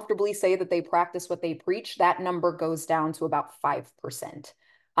can comfortably say that they practice what they preach, that number goes down to about 5%.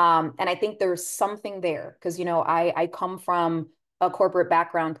 And I think there's something there because, I come from a corporate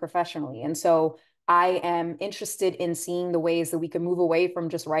background professionally. And so I am interested in seeing the ways that we can move away from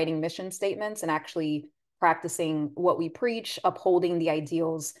just writing mission statements and actually practicing what we preach, upholding the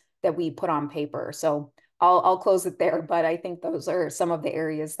ideals that we put on paper. So I'll close it there, but I think those are some of the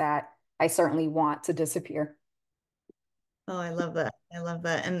areas that I certainly want to disappear. Oh, I love that. I love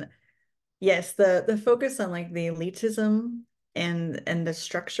that. And yes, the focus on like the elitism and the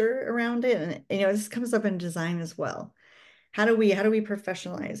structure around it. And this comes up in design as well. How do we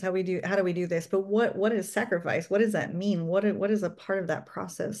professionalize? How do we do this? But what is sacrifice? What does that mean? What is a part of that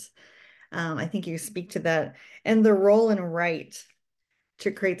process? I think you speak to that, and the role and right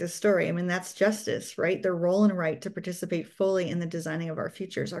to create this story. I mean, that's justice, right? The role and right to participate fully in the designing of our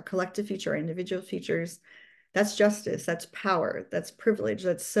futures, our collective future, our individual futures. That's justice, that's power, that's privilege,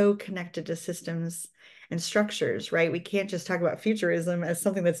 that's so connected to systems and structures, right? We can't just talk about futurism as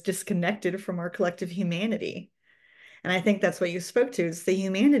something that's disconnected from our collective humanity. And I think that's what you spoke to. It's the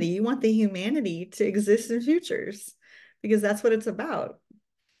humanity. You want the humanity to exist in futures because that's what it's about.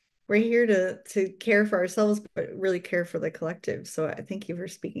 We're here to care for ourselves, but really care for the collective. So I thank you for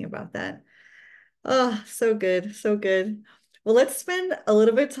speaking about that. Oh, so good, so good. Well, let's spend a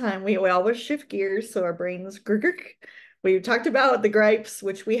little bit of time. We always shift gears, so our brains grr. We talked about the gripes,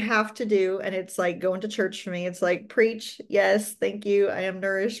 which we have to do, and it's like going to church for me. It's like preach, yes, thank you. I am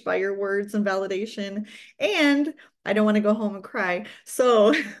nourished by your words and validation, and I don't want to go home and cry.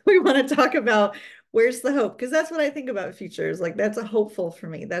 So we want to talk about where's the hope, because that's what I think about futures. Like that's a hopeful for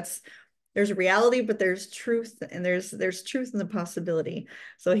me. There's reality, but there's truth, and there's truth in the possibility.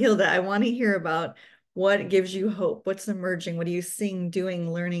 So Hilda, I want to hear about what gives you hope. What's emerging? What are you seeing,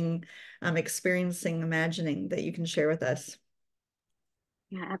 doing, learning, experiencing, imagining that you can share with us?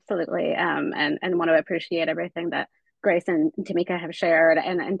 Yeah, absolutely. And want to appreciate everything that Grace and Tameka have shared.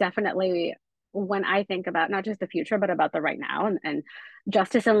 And definitely when I think about not just the future, but about the right now and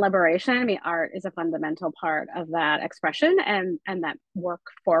justice and liberation, I mean, art is a fundamental part of that expression and that work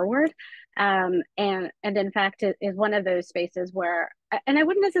forward. And in fact, it is one of those spaces where, and I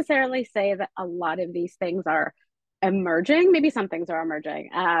wouldn't necessarily say that a lot of these things are emerging. Maybe some things are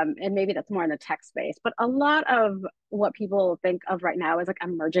emerging, and maybe that's more in the tech space, but a lot of what people think of right now as like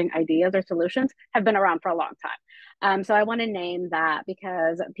emerging ideas or solutions have been around for a long time. So I want to name that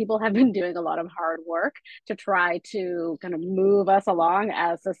because people have been doing a lot of hard work to try to kind of move us along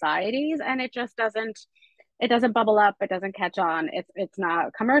as societies, and it doesn't bubble up, it doesn't catch on, it's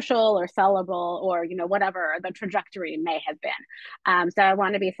not commercial or sellable or whatever the trajectory may have been. So I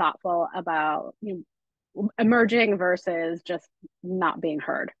want to be thoughtful about emerging versus just not being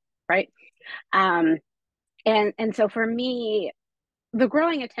heard, right? um and so for me, the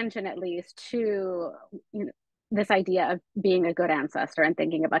growing attention at least to this idea of being a good ancestor and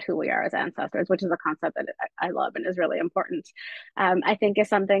thinking about who we are as ancestors, which is a concept that I love and is really important, I think is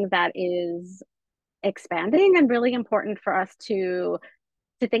something that is expanding and really important for us to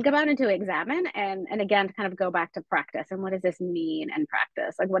think about and to examine, and again to kind of go back to practice and what does this mean in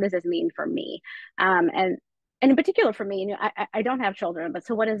practice, like what does this mean for me, and in particular for me, I don't have children, but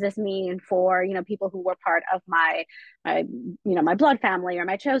so what does this mean for people who were part of my blood family or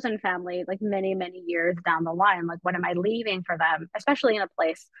my chosen family, like many years down the line, like what am I leaving for them, especially in a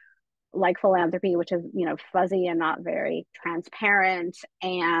place like philanthropy, which is, fuzzy and not very transparent,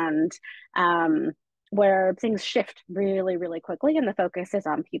 and where things shift really, really quickly, and the focus is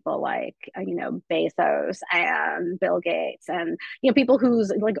on people like, Bezos and Bill Gates, and people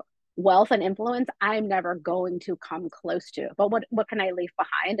whose like wealth and influence I'm never going to come close to. But what can I leave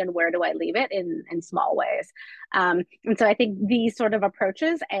behind, and where do I leave it in small ways? And so I think these sort of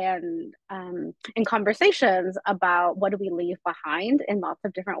approaches and conversations about what do we leave behind in lots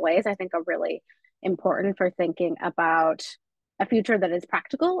of different ways, I think are really important for thinking about a future that is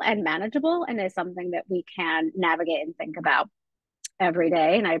practical and manageable, and is something that we can navigate and think about every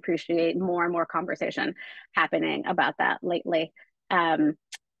day. And I appreciate more and more conversation happening about that lately.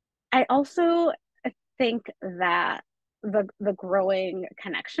 I also think that the growing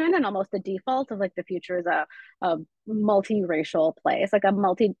connection and almost the default of like the future is a multiracial place, like a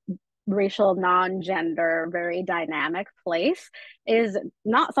multiracial, non-gender, very dynamic place, is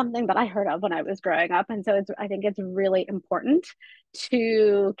not something that I heard of when I was growing up. And so I think it's really important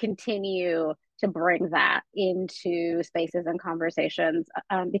to continue to bring that into spaces and conversations,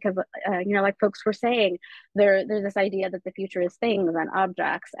 because like folks were saying, there's this idea that the future is things and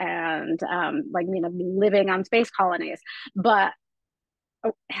objects and living on space colonies, but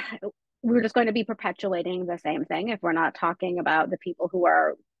we're just going to be perpetuating the same thing if we're not talking about the people who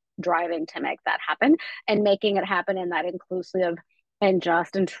are driving to make that happen, and making it happen in that inclusive and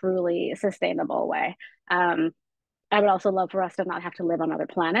just and truly sustainable way. I would also love for us to not have to live on other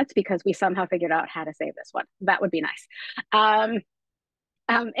planets because we somehow figured out how to save this one. That would be nice. And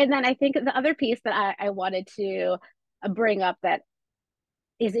then I think the other piece that I wanted to bring up that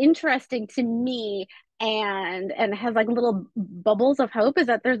is interesting to me and has like little bubbles of hope is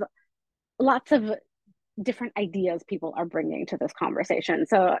that there's lots of different ideas people are bringing to this conversation.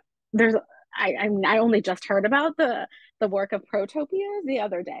 So there's I only just heard about the work of Protopia the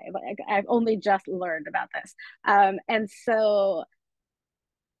other day. Like I've only just learned about this, and so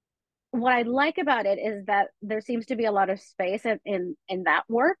what I like about it is that there seems to be a lot of space in that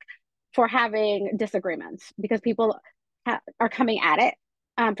work for having disagreements, because people are coming at it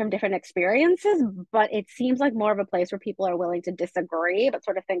from different experiences, but it seems like more of a place where people are willing to disagree, but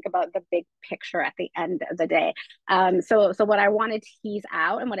sort of think about the big picture at the end of the day. So what I want to tease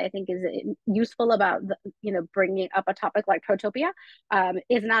out, and what I think is useful about bringing up a topic like Protopia,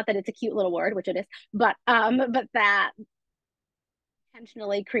 is not that it's a cute little word, which it is, but that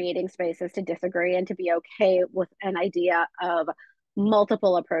intentionally creating spaces to disagree and to be okay with an idea of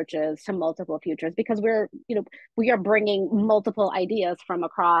multiple approaches to multiple futures, because we are bringing multiple ideas from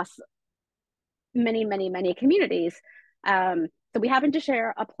across many communities. So we happen to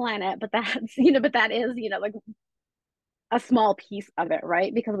share a planet, but that's but that is like a small piece of it,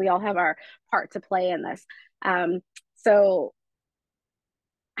 right? Because we all have our part to play in this. So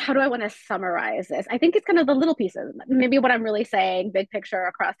how do I want to summarize this? I think it's kind of the little pieces. Maybe what I'm really saying, big picture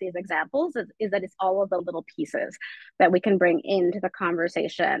across these examples, is that it's all of the little pieces that we can bring into the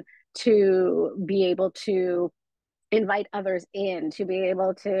conversation to be able to invite others in, to be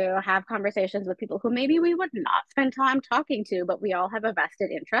able to have conversations with people who maybe we would not spend time talking to, but we all have a vested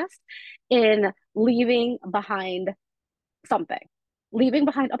interest in leaving behind something, leaving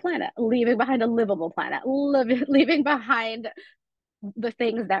behind a planet, leaving behind a livable planet, leaving behind the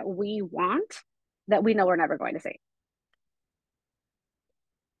things that we want that we know we're never going to see.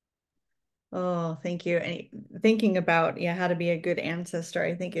 Oh, thank you. And thinking about how to be a good ancestor,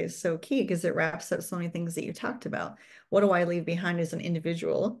 I think is so key, because it wraps up so many things that you talked about. What do I leave behind as an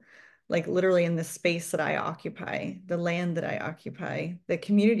individual? Like literally in the space that I occupy, the land that I occupy, the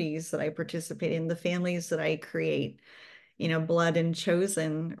communities that I participate in, the families that I create, blood and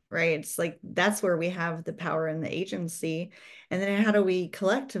chosen, right? It's like that's where we have the power and the agency. And then how do we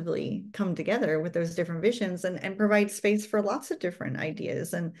collectively come together with those different visions and provide space for lots of different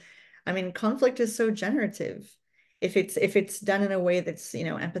ideas? And I mean, conflict is so generative if it's done in a way that's,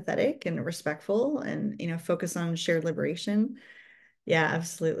 empathetic and respectful and, focus on shared liberation. Yeah,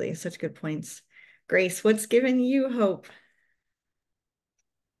 absolutely. Such good points. Grace, what's giving you hope?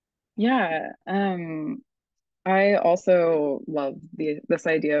 Yeah, I also love this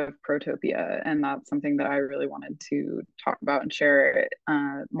idea of protopia, and that's something that I really wanted to talk about and share.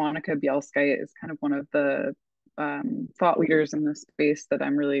 Monica Bielskite is kind of one of the thought leaders in this space that I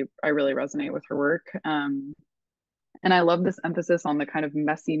really resonate with her work. And I love this emphasis on the kind of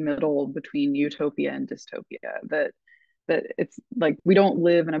messy middle between utopia and dystopia. That it's like we don't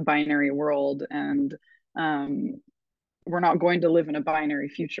live in a binary world, and we're not going to live in a binary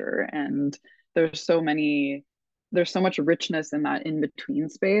future. And there's so much richness in that in between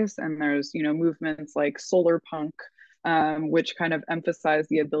space. And there's movements like solar punk, which kind of emphasize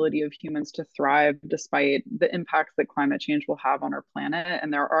the ability of humans to thrive despite the impacts that climate change will have on our planet.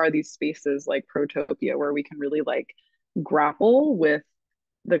 And there are these spaces like Protopia where we can really like grapple with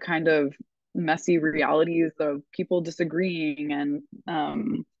the kind of messy realities of people disagreeing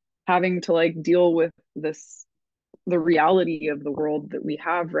and having to like deal with the reality of the world that we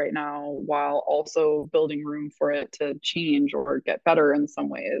have right now while also building room for it to change or get better in some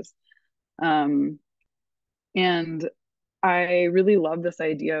ways. And I really love this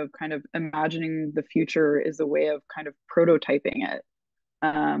idea of kind of imagining the future as a way of kind of prototyping it,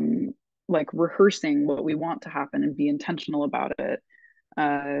 like rehearsing what we want to happen and be intentional about it.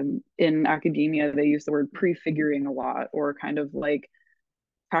 In academia, they use the word prefiguring a lot, or kind of like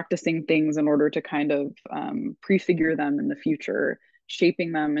practicing things in order to kind of prefigure them in the future,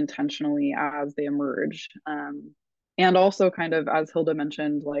 shaping them intentionally as they emerge. And also kind of, as Hilda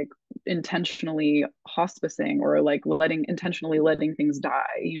mentioned, like intentionally hospicing or like intentionally letting things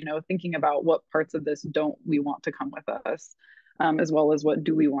die, you know, thinking about what parts of this don't we want to come with us, as well as what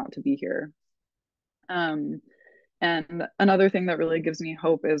do we want to be here. And another thing that really gives me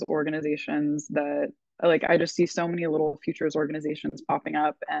hope is organizations that like I just see so many little futures organizations popping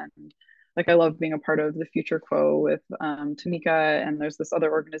up, and like I love being a part of the Future Quo with Tameka, and there's this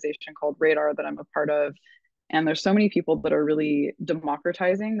other organization called Radar that I'm a part of. And there's so many people that are really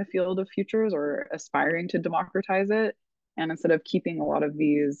democratizing the field of futures or aspiring to democratize it. And instead of keeping a lot of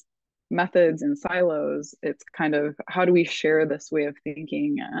these methods in silos, it's kind of how do we share this way of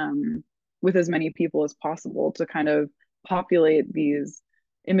thinking with as many people as possible to kind of populate these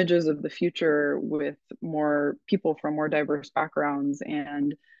images of the future with more people from more diverse backgrounds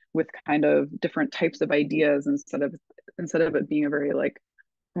and with kind of different types of ideas instead of it being a very like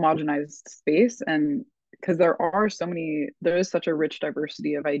homogenized space. And because there is such a rich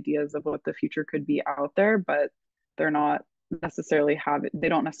diversity of ideas of what the future could be out there, but they're not they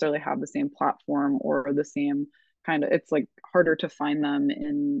don't necessarily have the same platform or the same kind of, it's like harder to find them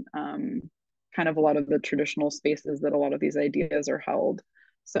in kind of a lot of the traditional spaces that a lot of these ideas are held.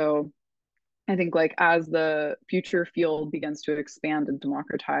 So I think like as the future field begins to expand and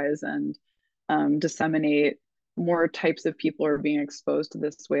democratize and disseminate, more types of people are being exposed to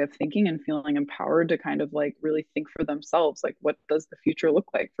this way of thinking and feeling empowered to kind of like really think for themselves, like what does the future look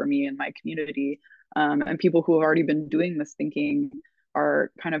like for me and my community? And people who have already been doing this thinking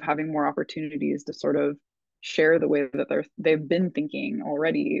are kind of having more opportunities to sort of share the way that they've been thinking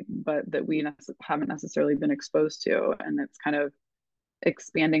already, but that we haven't necessarily been exposed to. And it's kind of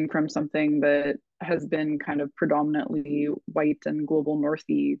expanding from something that has been kind of predominantly white and global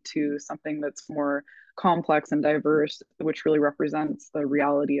northy to something that's more complex and diverse, which really represents the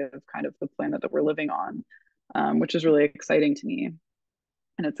reality of kind of the planet that we're living on, which is really exciting to me.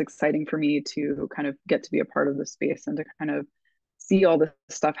 And it's exciting for me to kind of get to be a part of this space and to kind of see all this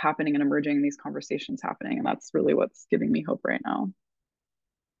stuff happening and emerging and these conversations happening. And that's really what's giving me hope right now.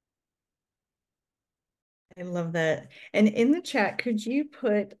 I love that. And in the chat, could you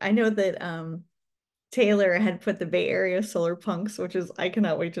put, I know that Taylor had put the Bay Area solar punks, which is, I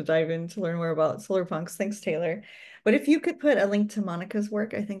cannot wait to dive in to learn more about solar punks. Thanks, Taylor. But if you could put a link to Monica's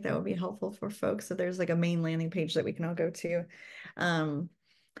work, I think that would be helpful for folks. So there's like a main landing page that we can all go to.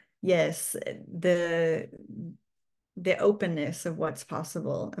 Yes, the openness of what's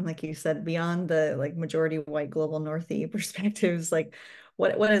possible. And like you said, beyond the like majority white global northy perspectives, like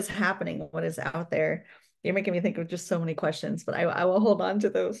what is happening, what is out there. You're making me think of just so many questions, but I will hold on to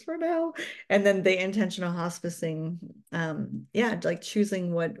those for now. And then the intentional hospicing, yeah, like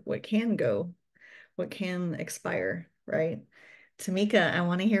choosing what can go, what can expire, right? Tameka, I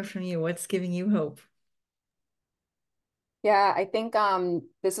want to hear from you. What's giving you hope? Yeah, I think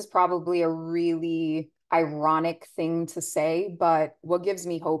this is probably a really ironic thing to say, but what gives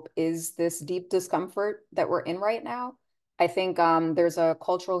me hope is this deep discomfort that we're in right now. I think there's a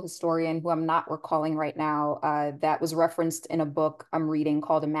cultural historian who I'm not recalling right now that was referenced in a book I'm reading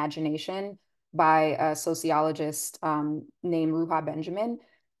called Imagination by a sociologist named Ruha Benjamin.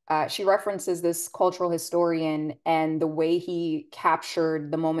 She references this cultural historian, and the way he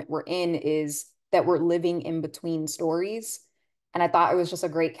captured the moment we're in is that we're living in between stories. And I thought it was just a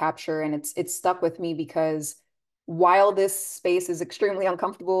great capture, and it's stuck with me because while this space is extremely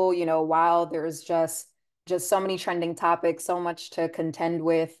uncomfortable, you know, while there's just so many trending topics, so much to contend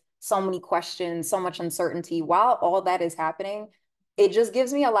with, so many questions, so much uncertainty, while all that is happening, it just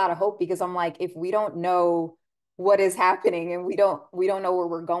gives me a lot of hope because I'm like, if we don't know what is happening and we don't know where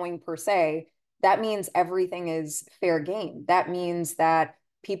we're going per se, that means everything is fair game. That means that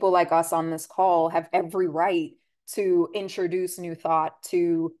people like us on this call have every right to introduce new thought,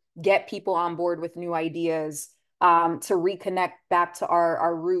 to get people on board with new ideas, to reconnect back to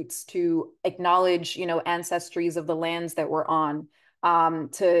our roots, to acknowledge, ancestries of the lands that we're on,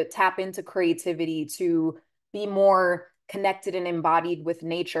 to tap into creativity, to be more connected and embodied with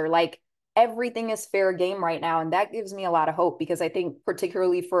nature. Like everything is fair game right now. And that gives me a lot of hope because I think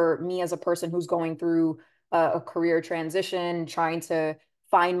particularly for me as a person who's going through a career transition, trying to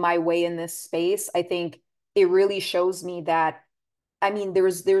find my way in this space, I think it really shows me that I mean,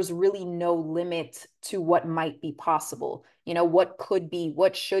 there's really no limit to what might be possible. What could be,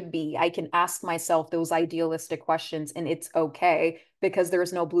 what should be. I can ask myself those idealistic questions and it's okay because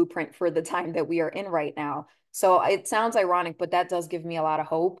there's no blueprint for the time that we are in right now. So it sounds ironic, but that does give me a lot of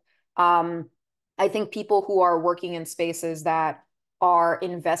hope. Um, I think people who are working in spaces that are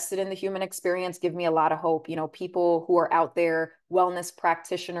invested in the human experience give me a lot of hope. People who are out there, wellness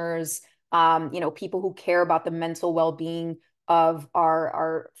practitioners, people who care about the mental well-being of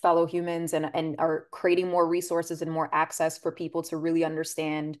our fellow humans and are creating more resources and more access for people to really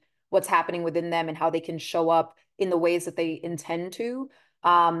understand what's happening within them and how they can show up in the ways that they intend to.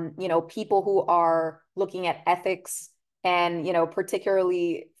 People who are looking at ethics and,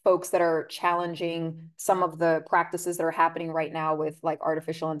 particularly folks that are challenging some of the practices that are happening right now with like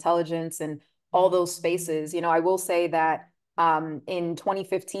artificial intelligence and all those spaces. I will say that in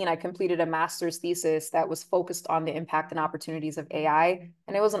 2015, I completed a master's thesis that was focused on the impact and opportunities of AI.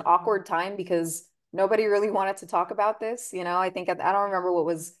 And it was an awkward time because nobody really wanted to talk about this. I think I don't remember what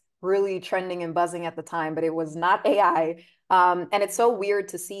was really trending and buzzing at the time, but it was not AI. And it's so weird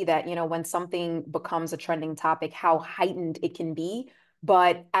to see that, when something becomes a trending topic, how heightened it can be.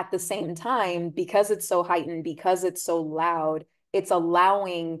 But at the same time, because it's so heightened, because it's so loud, it's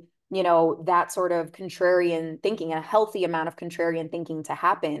allowing that sort of contrarian thinking, a healthy amount of contrarian thinking to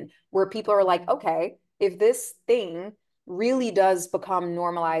happen, where people are like, okay, if this thing really does become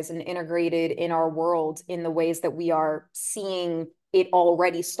normalized and integrated in our world in the ways that we are seeing it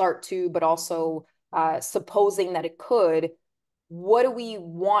already start to, but also supposing that it could, what do we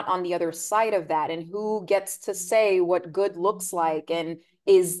want on the other side of that? And who gets to say what good looks like? And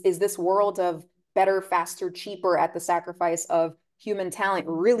is this world of better, faster, cheaper at the sacrifice of human talent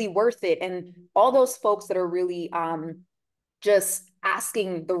really worth it? And all those folks that are really just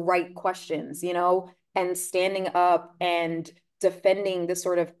asking the right questions, and standing up and defending this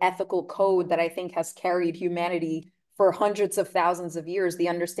sort of ethical code that I think has carried humanity for hundreds of thousands of years, the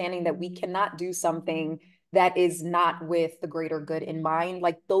understanding that we cannot do something that is not with the greater good in mind.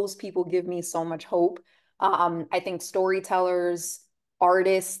 Like those people give me so much hope. I think storytellers,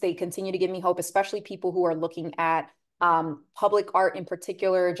 artists, they continue to give me hope, especially people who are looking at public art in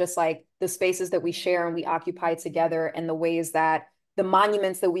particular, just like the spaces that we share and we occupy together and the ways that the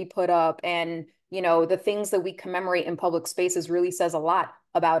monuments that we put up and, the things that we commemorate in public spaces really says a lot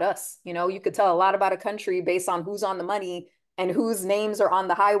about us. You could tell a lot about a country based on who's on the money and whose names are on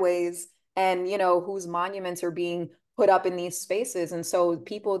the highways and, whose monuments are being put up in these spaces. And so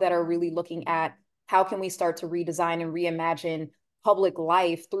people that are really looking at how can we start to redesign and reimagine public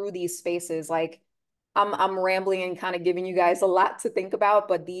life through these spaces, like I'm rambling and kind of giving you guys a lot to think about,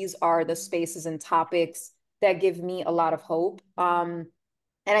 but these are the spaces and topics that give me a lot of hope.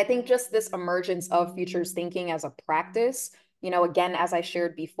 And I think just this emergence of futures thinking as a practice, again, as I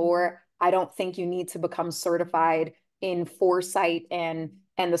shared before, I don't think you need to become certified in foresight and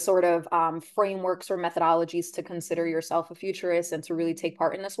the sort of frameworks or methodologies to consider yourself a futurist and to really take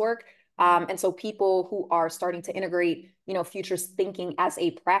part in this work. And so people who are starting to integrate, futures thinking as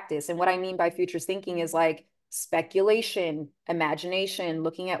a practice. And what I mean by futures thinking is like speculation, imagination,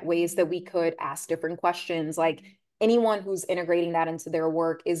 looking at ways that we could ask different questions. Like anyone who's integrating that into their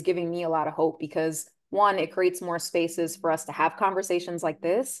work is giving me a lot of hope because one, it creates more spaces for us to have conversations like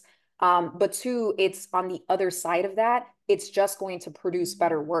this. But two, it's on the other side of that, it's just going to produce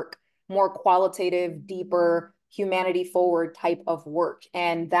better work, more qualitative, deeper, humanity forward type of work.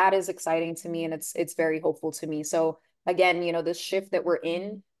 And that is exciting to me and it's very hopeful to me. So again, this shift that we're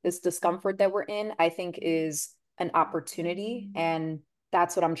in, this discomfort that we're in, I think is an opportunity. And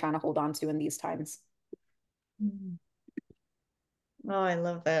that's what I'm trying to hold on to in these times. Oh, I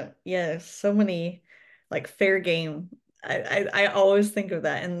love that. Yes, so many like fair game. I always think of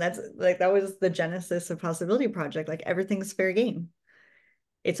that. And that's like that was the genesis of Possibility Project. Like everything's fair game.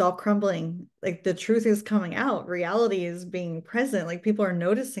 It's all crumbling. Like the truth is coming out. Reality is being present. Like people are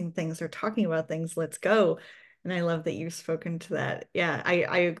noticing things, they're talking about things. Let's go. And I love that you've spoken to that. Yeah,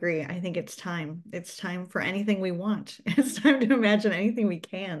 I agree. I think it's time. It's time for anything we want. It's time to imagine anything we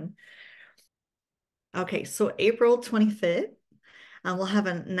can. Okay, so April 25th, we'll have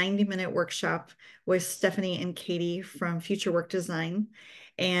a 90-minute workshop with Stephanie and Katie from Future Work Design.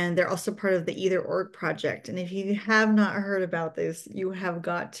 And they're also part of the Either Org project. And if you have not heard about this, you have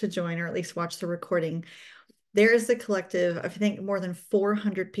got to join or at least watch the recording. There is a collective, I think more than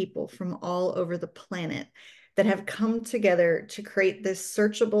 400 people from all over the planet that have come together to create this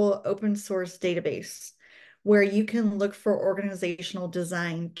searchable open source database where you can look for organizational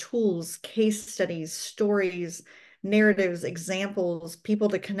design tools, case studies, stories, narratives, examples, people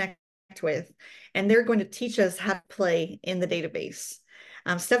to connect with. And they're going to teach us how to play in the database.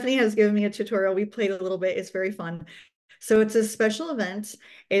 Stephanie has given me a tutorial. We played a little bit. It's very fun. So it's a special event.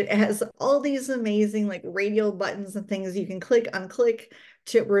 It has all these amazing like radial buttons and things you can click, unclick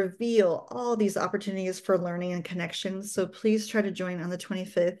to reveal all these opportunities for learning and connection. So please try to join on the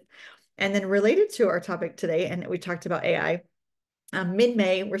 25th. And then related to our topic today, and we talked about AI,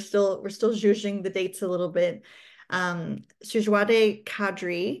 mid-May, we're still zhuzhing the dates a little bit. Shujwade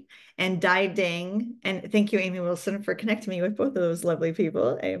Kadri and Dai Ding, and thank you, Amy Wilson, for connecting me with both of those lovely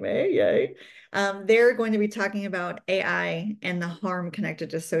people. Amy, yay. They're going to be talking about AI and the harm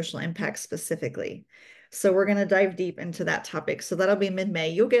connected to social impact specifically. So we're going to dive deep into that topic. So that'll be mid-May.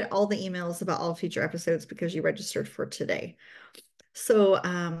 You'll get all the emails about all future episodes because you registered for today. So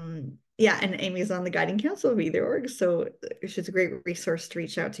yeah, and Amy's on the guiding council of Either Org, so she's a great resource to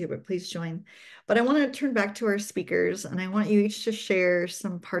reach out to, but please join. But I want to turn back to our speakers, and I want you each to share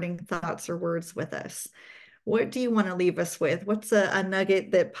some parting thoughts or words with us. What do you want to leave us with? What's a nugget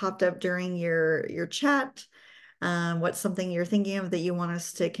that popped up during your chat? What's something you're thinking of that you want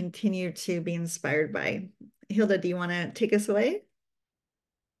us to continue to be inspired by? Hilda, do you want to take us away?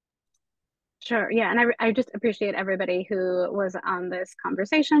 Sure. Yeah. And I just appreciate everybody who was on this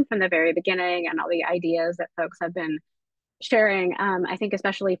conversation from the very beginning and all the ideas that folks have been sharing. I think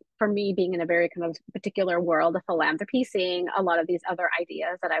especially for me being in a very kind of particular world of philanthropy, seeing a lot of these other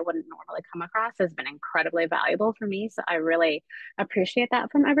ideas that I wouldn't normally come across has been incredibly valuable for me. So I really appreciate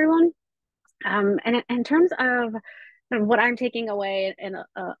that from everyone. And in terms of what I'm taking away in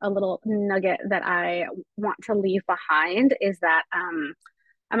a little nugget that I want to leave behind is that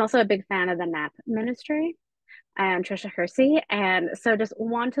I'm also a big fan of the NAP ministry and Trisha Hersey. And so just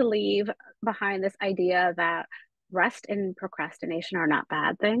want to leave behind this idea that rest and procrastination are not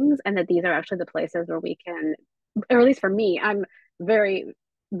bad things, and that these are actually the places where we can, or at least for me, I'm very,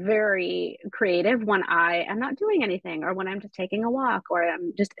 very creative when I am not doing anything, or when I'm just taking a walk, or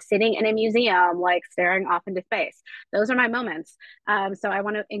I'm just sitting in a museum, like staring off into space. Those are my moments. So I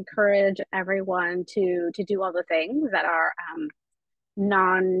want to encourage everyone to do all the things that are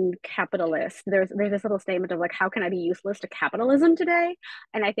non-capitalist. There's this little statement of like, how can I be useless to capitalism today?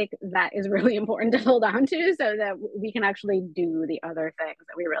 And I think that is really important to hold on to so that we can actually do the other things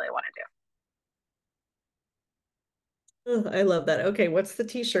that we really want to Oh, I love that. Okay, what's the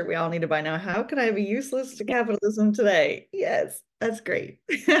t-shirt we all need to buy now? How can I be useless to capitalism today? Yes, that's great.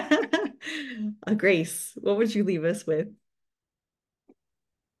 Grace, what would you leave us with?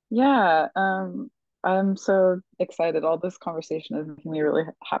 Yeah, I'm so excited. All this conversation is making me really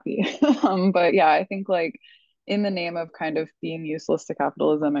happy. But yeah, I think like in the name of kind of being useless to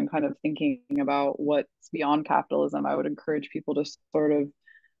capitalism and kind of thinking about what's beyond capitalism, I would encourage people to sort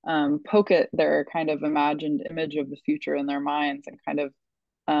of poke at their kind of imagined image of the future in their minds and kind of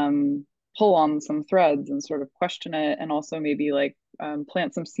pull on some threads and sort of question it, and also maybe like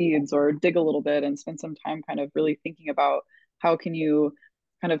plant some seeds or dig a little bit and spend some time kind of really thinking about how can you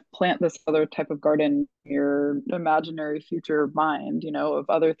kind of plant this other type of garden in your imaginary future mind, you know, of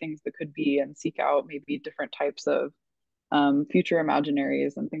other things that could be, and seek out maybe different types of future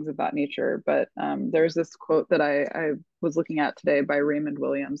imaginaries and things of that nature. But there's this quote that I was looking at today by Raymond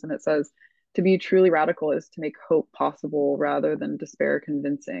Williams, and it says, to be truly radical is to make hope possible rather than despair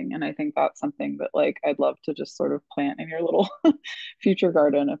convincing. And I think that's something that like I'd love to just sort of plant in your little future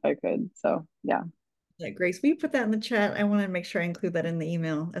garden if I could. So yeah. Grace, will you put that in the chat? I want to make sure I include that in the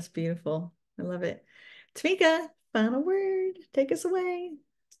email. That's beautiful. I love it. Tameka, final word. Take us away.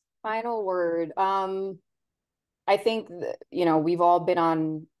 Final word. I think you know, we've all been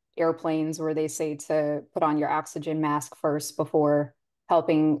on airplanes where they say to put on your oxygen mask first before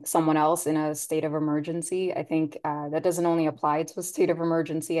helping someone else in a state of emergency. I think that doesn't only apply to a state of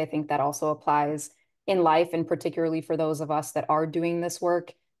emergency. I think that also applies in life, and particularly for those of us that are doing this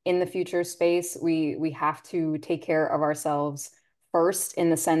work in the future space. We have to take care of ourselves first, in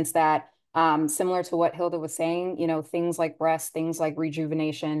the sense that similar to what Hilda was saying, you know, things like rest, things like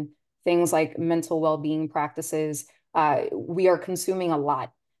rejuvenation, things like mental well-being practices, we are consuming a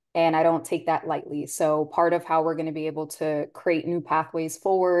lot. And I don't take that lightly. So part of how we're going to be able to create new pathways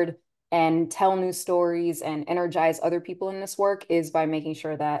forward and tell new stories and energize other people in this work is by making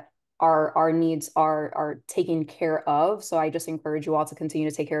sure that our needs are taken care of. So I just encourage you all to continue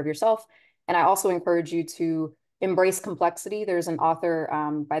to take care of yourself. And I also encourage you to embrace complexity. There's an author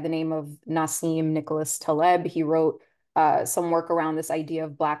by the name of Nassim Nicholas Taleb. He wrote some work around this idea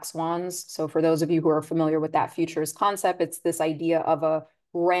of black swans. So for those of you who are familiar with that futurist concept, it's this idea of a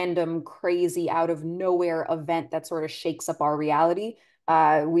random, crazy, out of nowhere event that sort of shakes up our reality.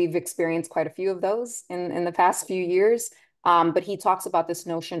 We've experienced quite a few of those in the past few years. But he talks about this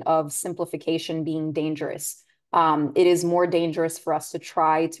notion of simplification being dangerous. It is more dangerous for us to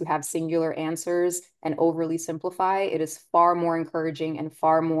try to have singular answers and overly simplify. It is far more encouraging and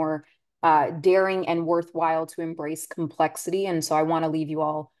far more daring and worthwhile to embrace complexity. And so I want to leave you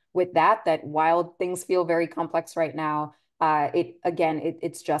all with that while things feel very complex right now,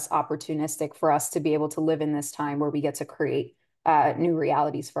 it's just opportunistic for us to be able to live in this time where we get to create new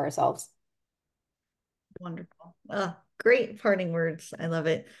realities for ourselves. Wonderful. Great parting words. I love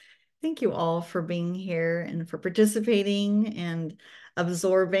it. Thank you all for being here and for participating and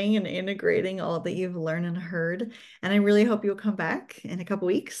absorbing and integrating all that you've learned and heard. And I really hope you'll come back in a couple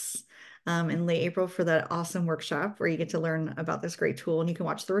weeks in late April for that awesome workshop where you get to learn about this great tool. And you can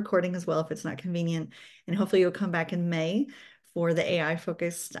watch the recording as well if it's not convenient. And hopefully you'll come back in May for the AI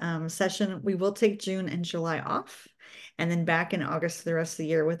focused session. We will take June and July off, and then back in August for the rest of the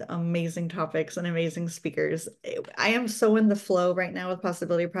year with amazing topics and amazing speakers. I am so in the flow right now with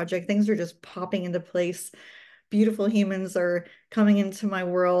Possibility Project. Things are just popping into place. Beautiful humans are coming into my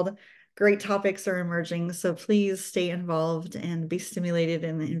world. Great topics are emerging. So please stay involved and be stimulated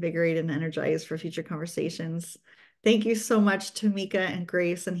and invigorated and energized for future conversations. Thank you so much, Tameka and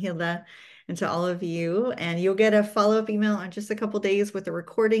Grace and Hilda, and to all of you. And you'll get a follow-up email in just a couple days with the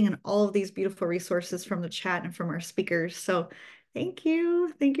recording and all of these beautiful resources from the chat and from our speakers. So thank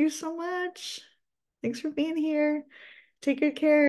you. Thank you so much. Thanks for being here. Take good care.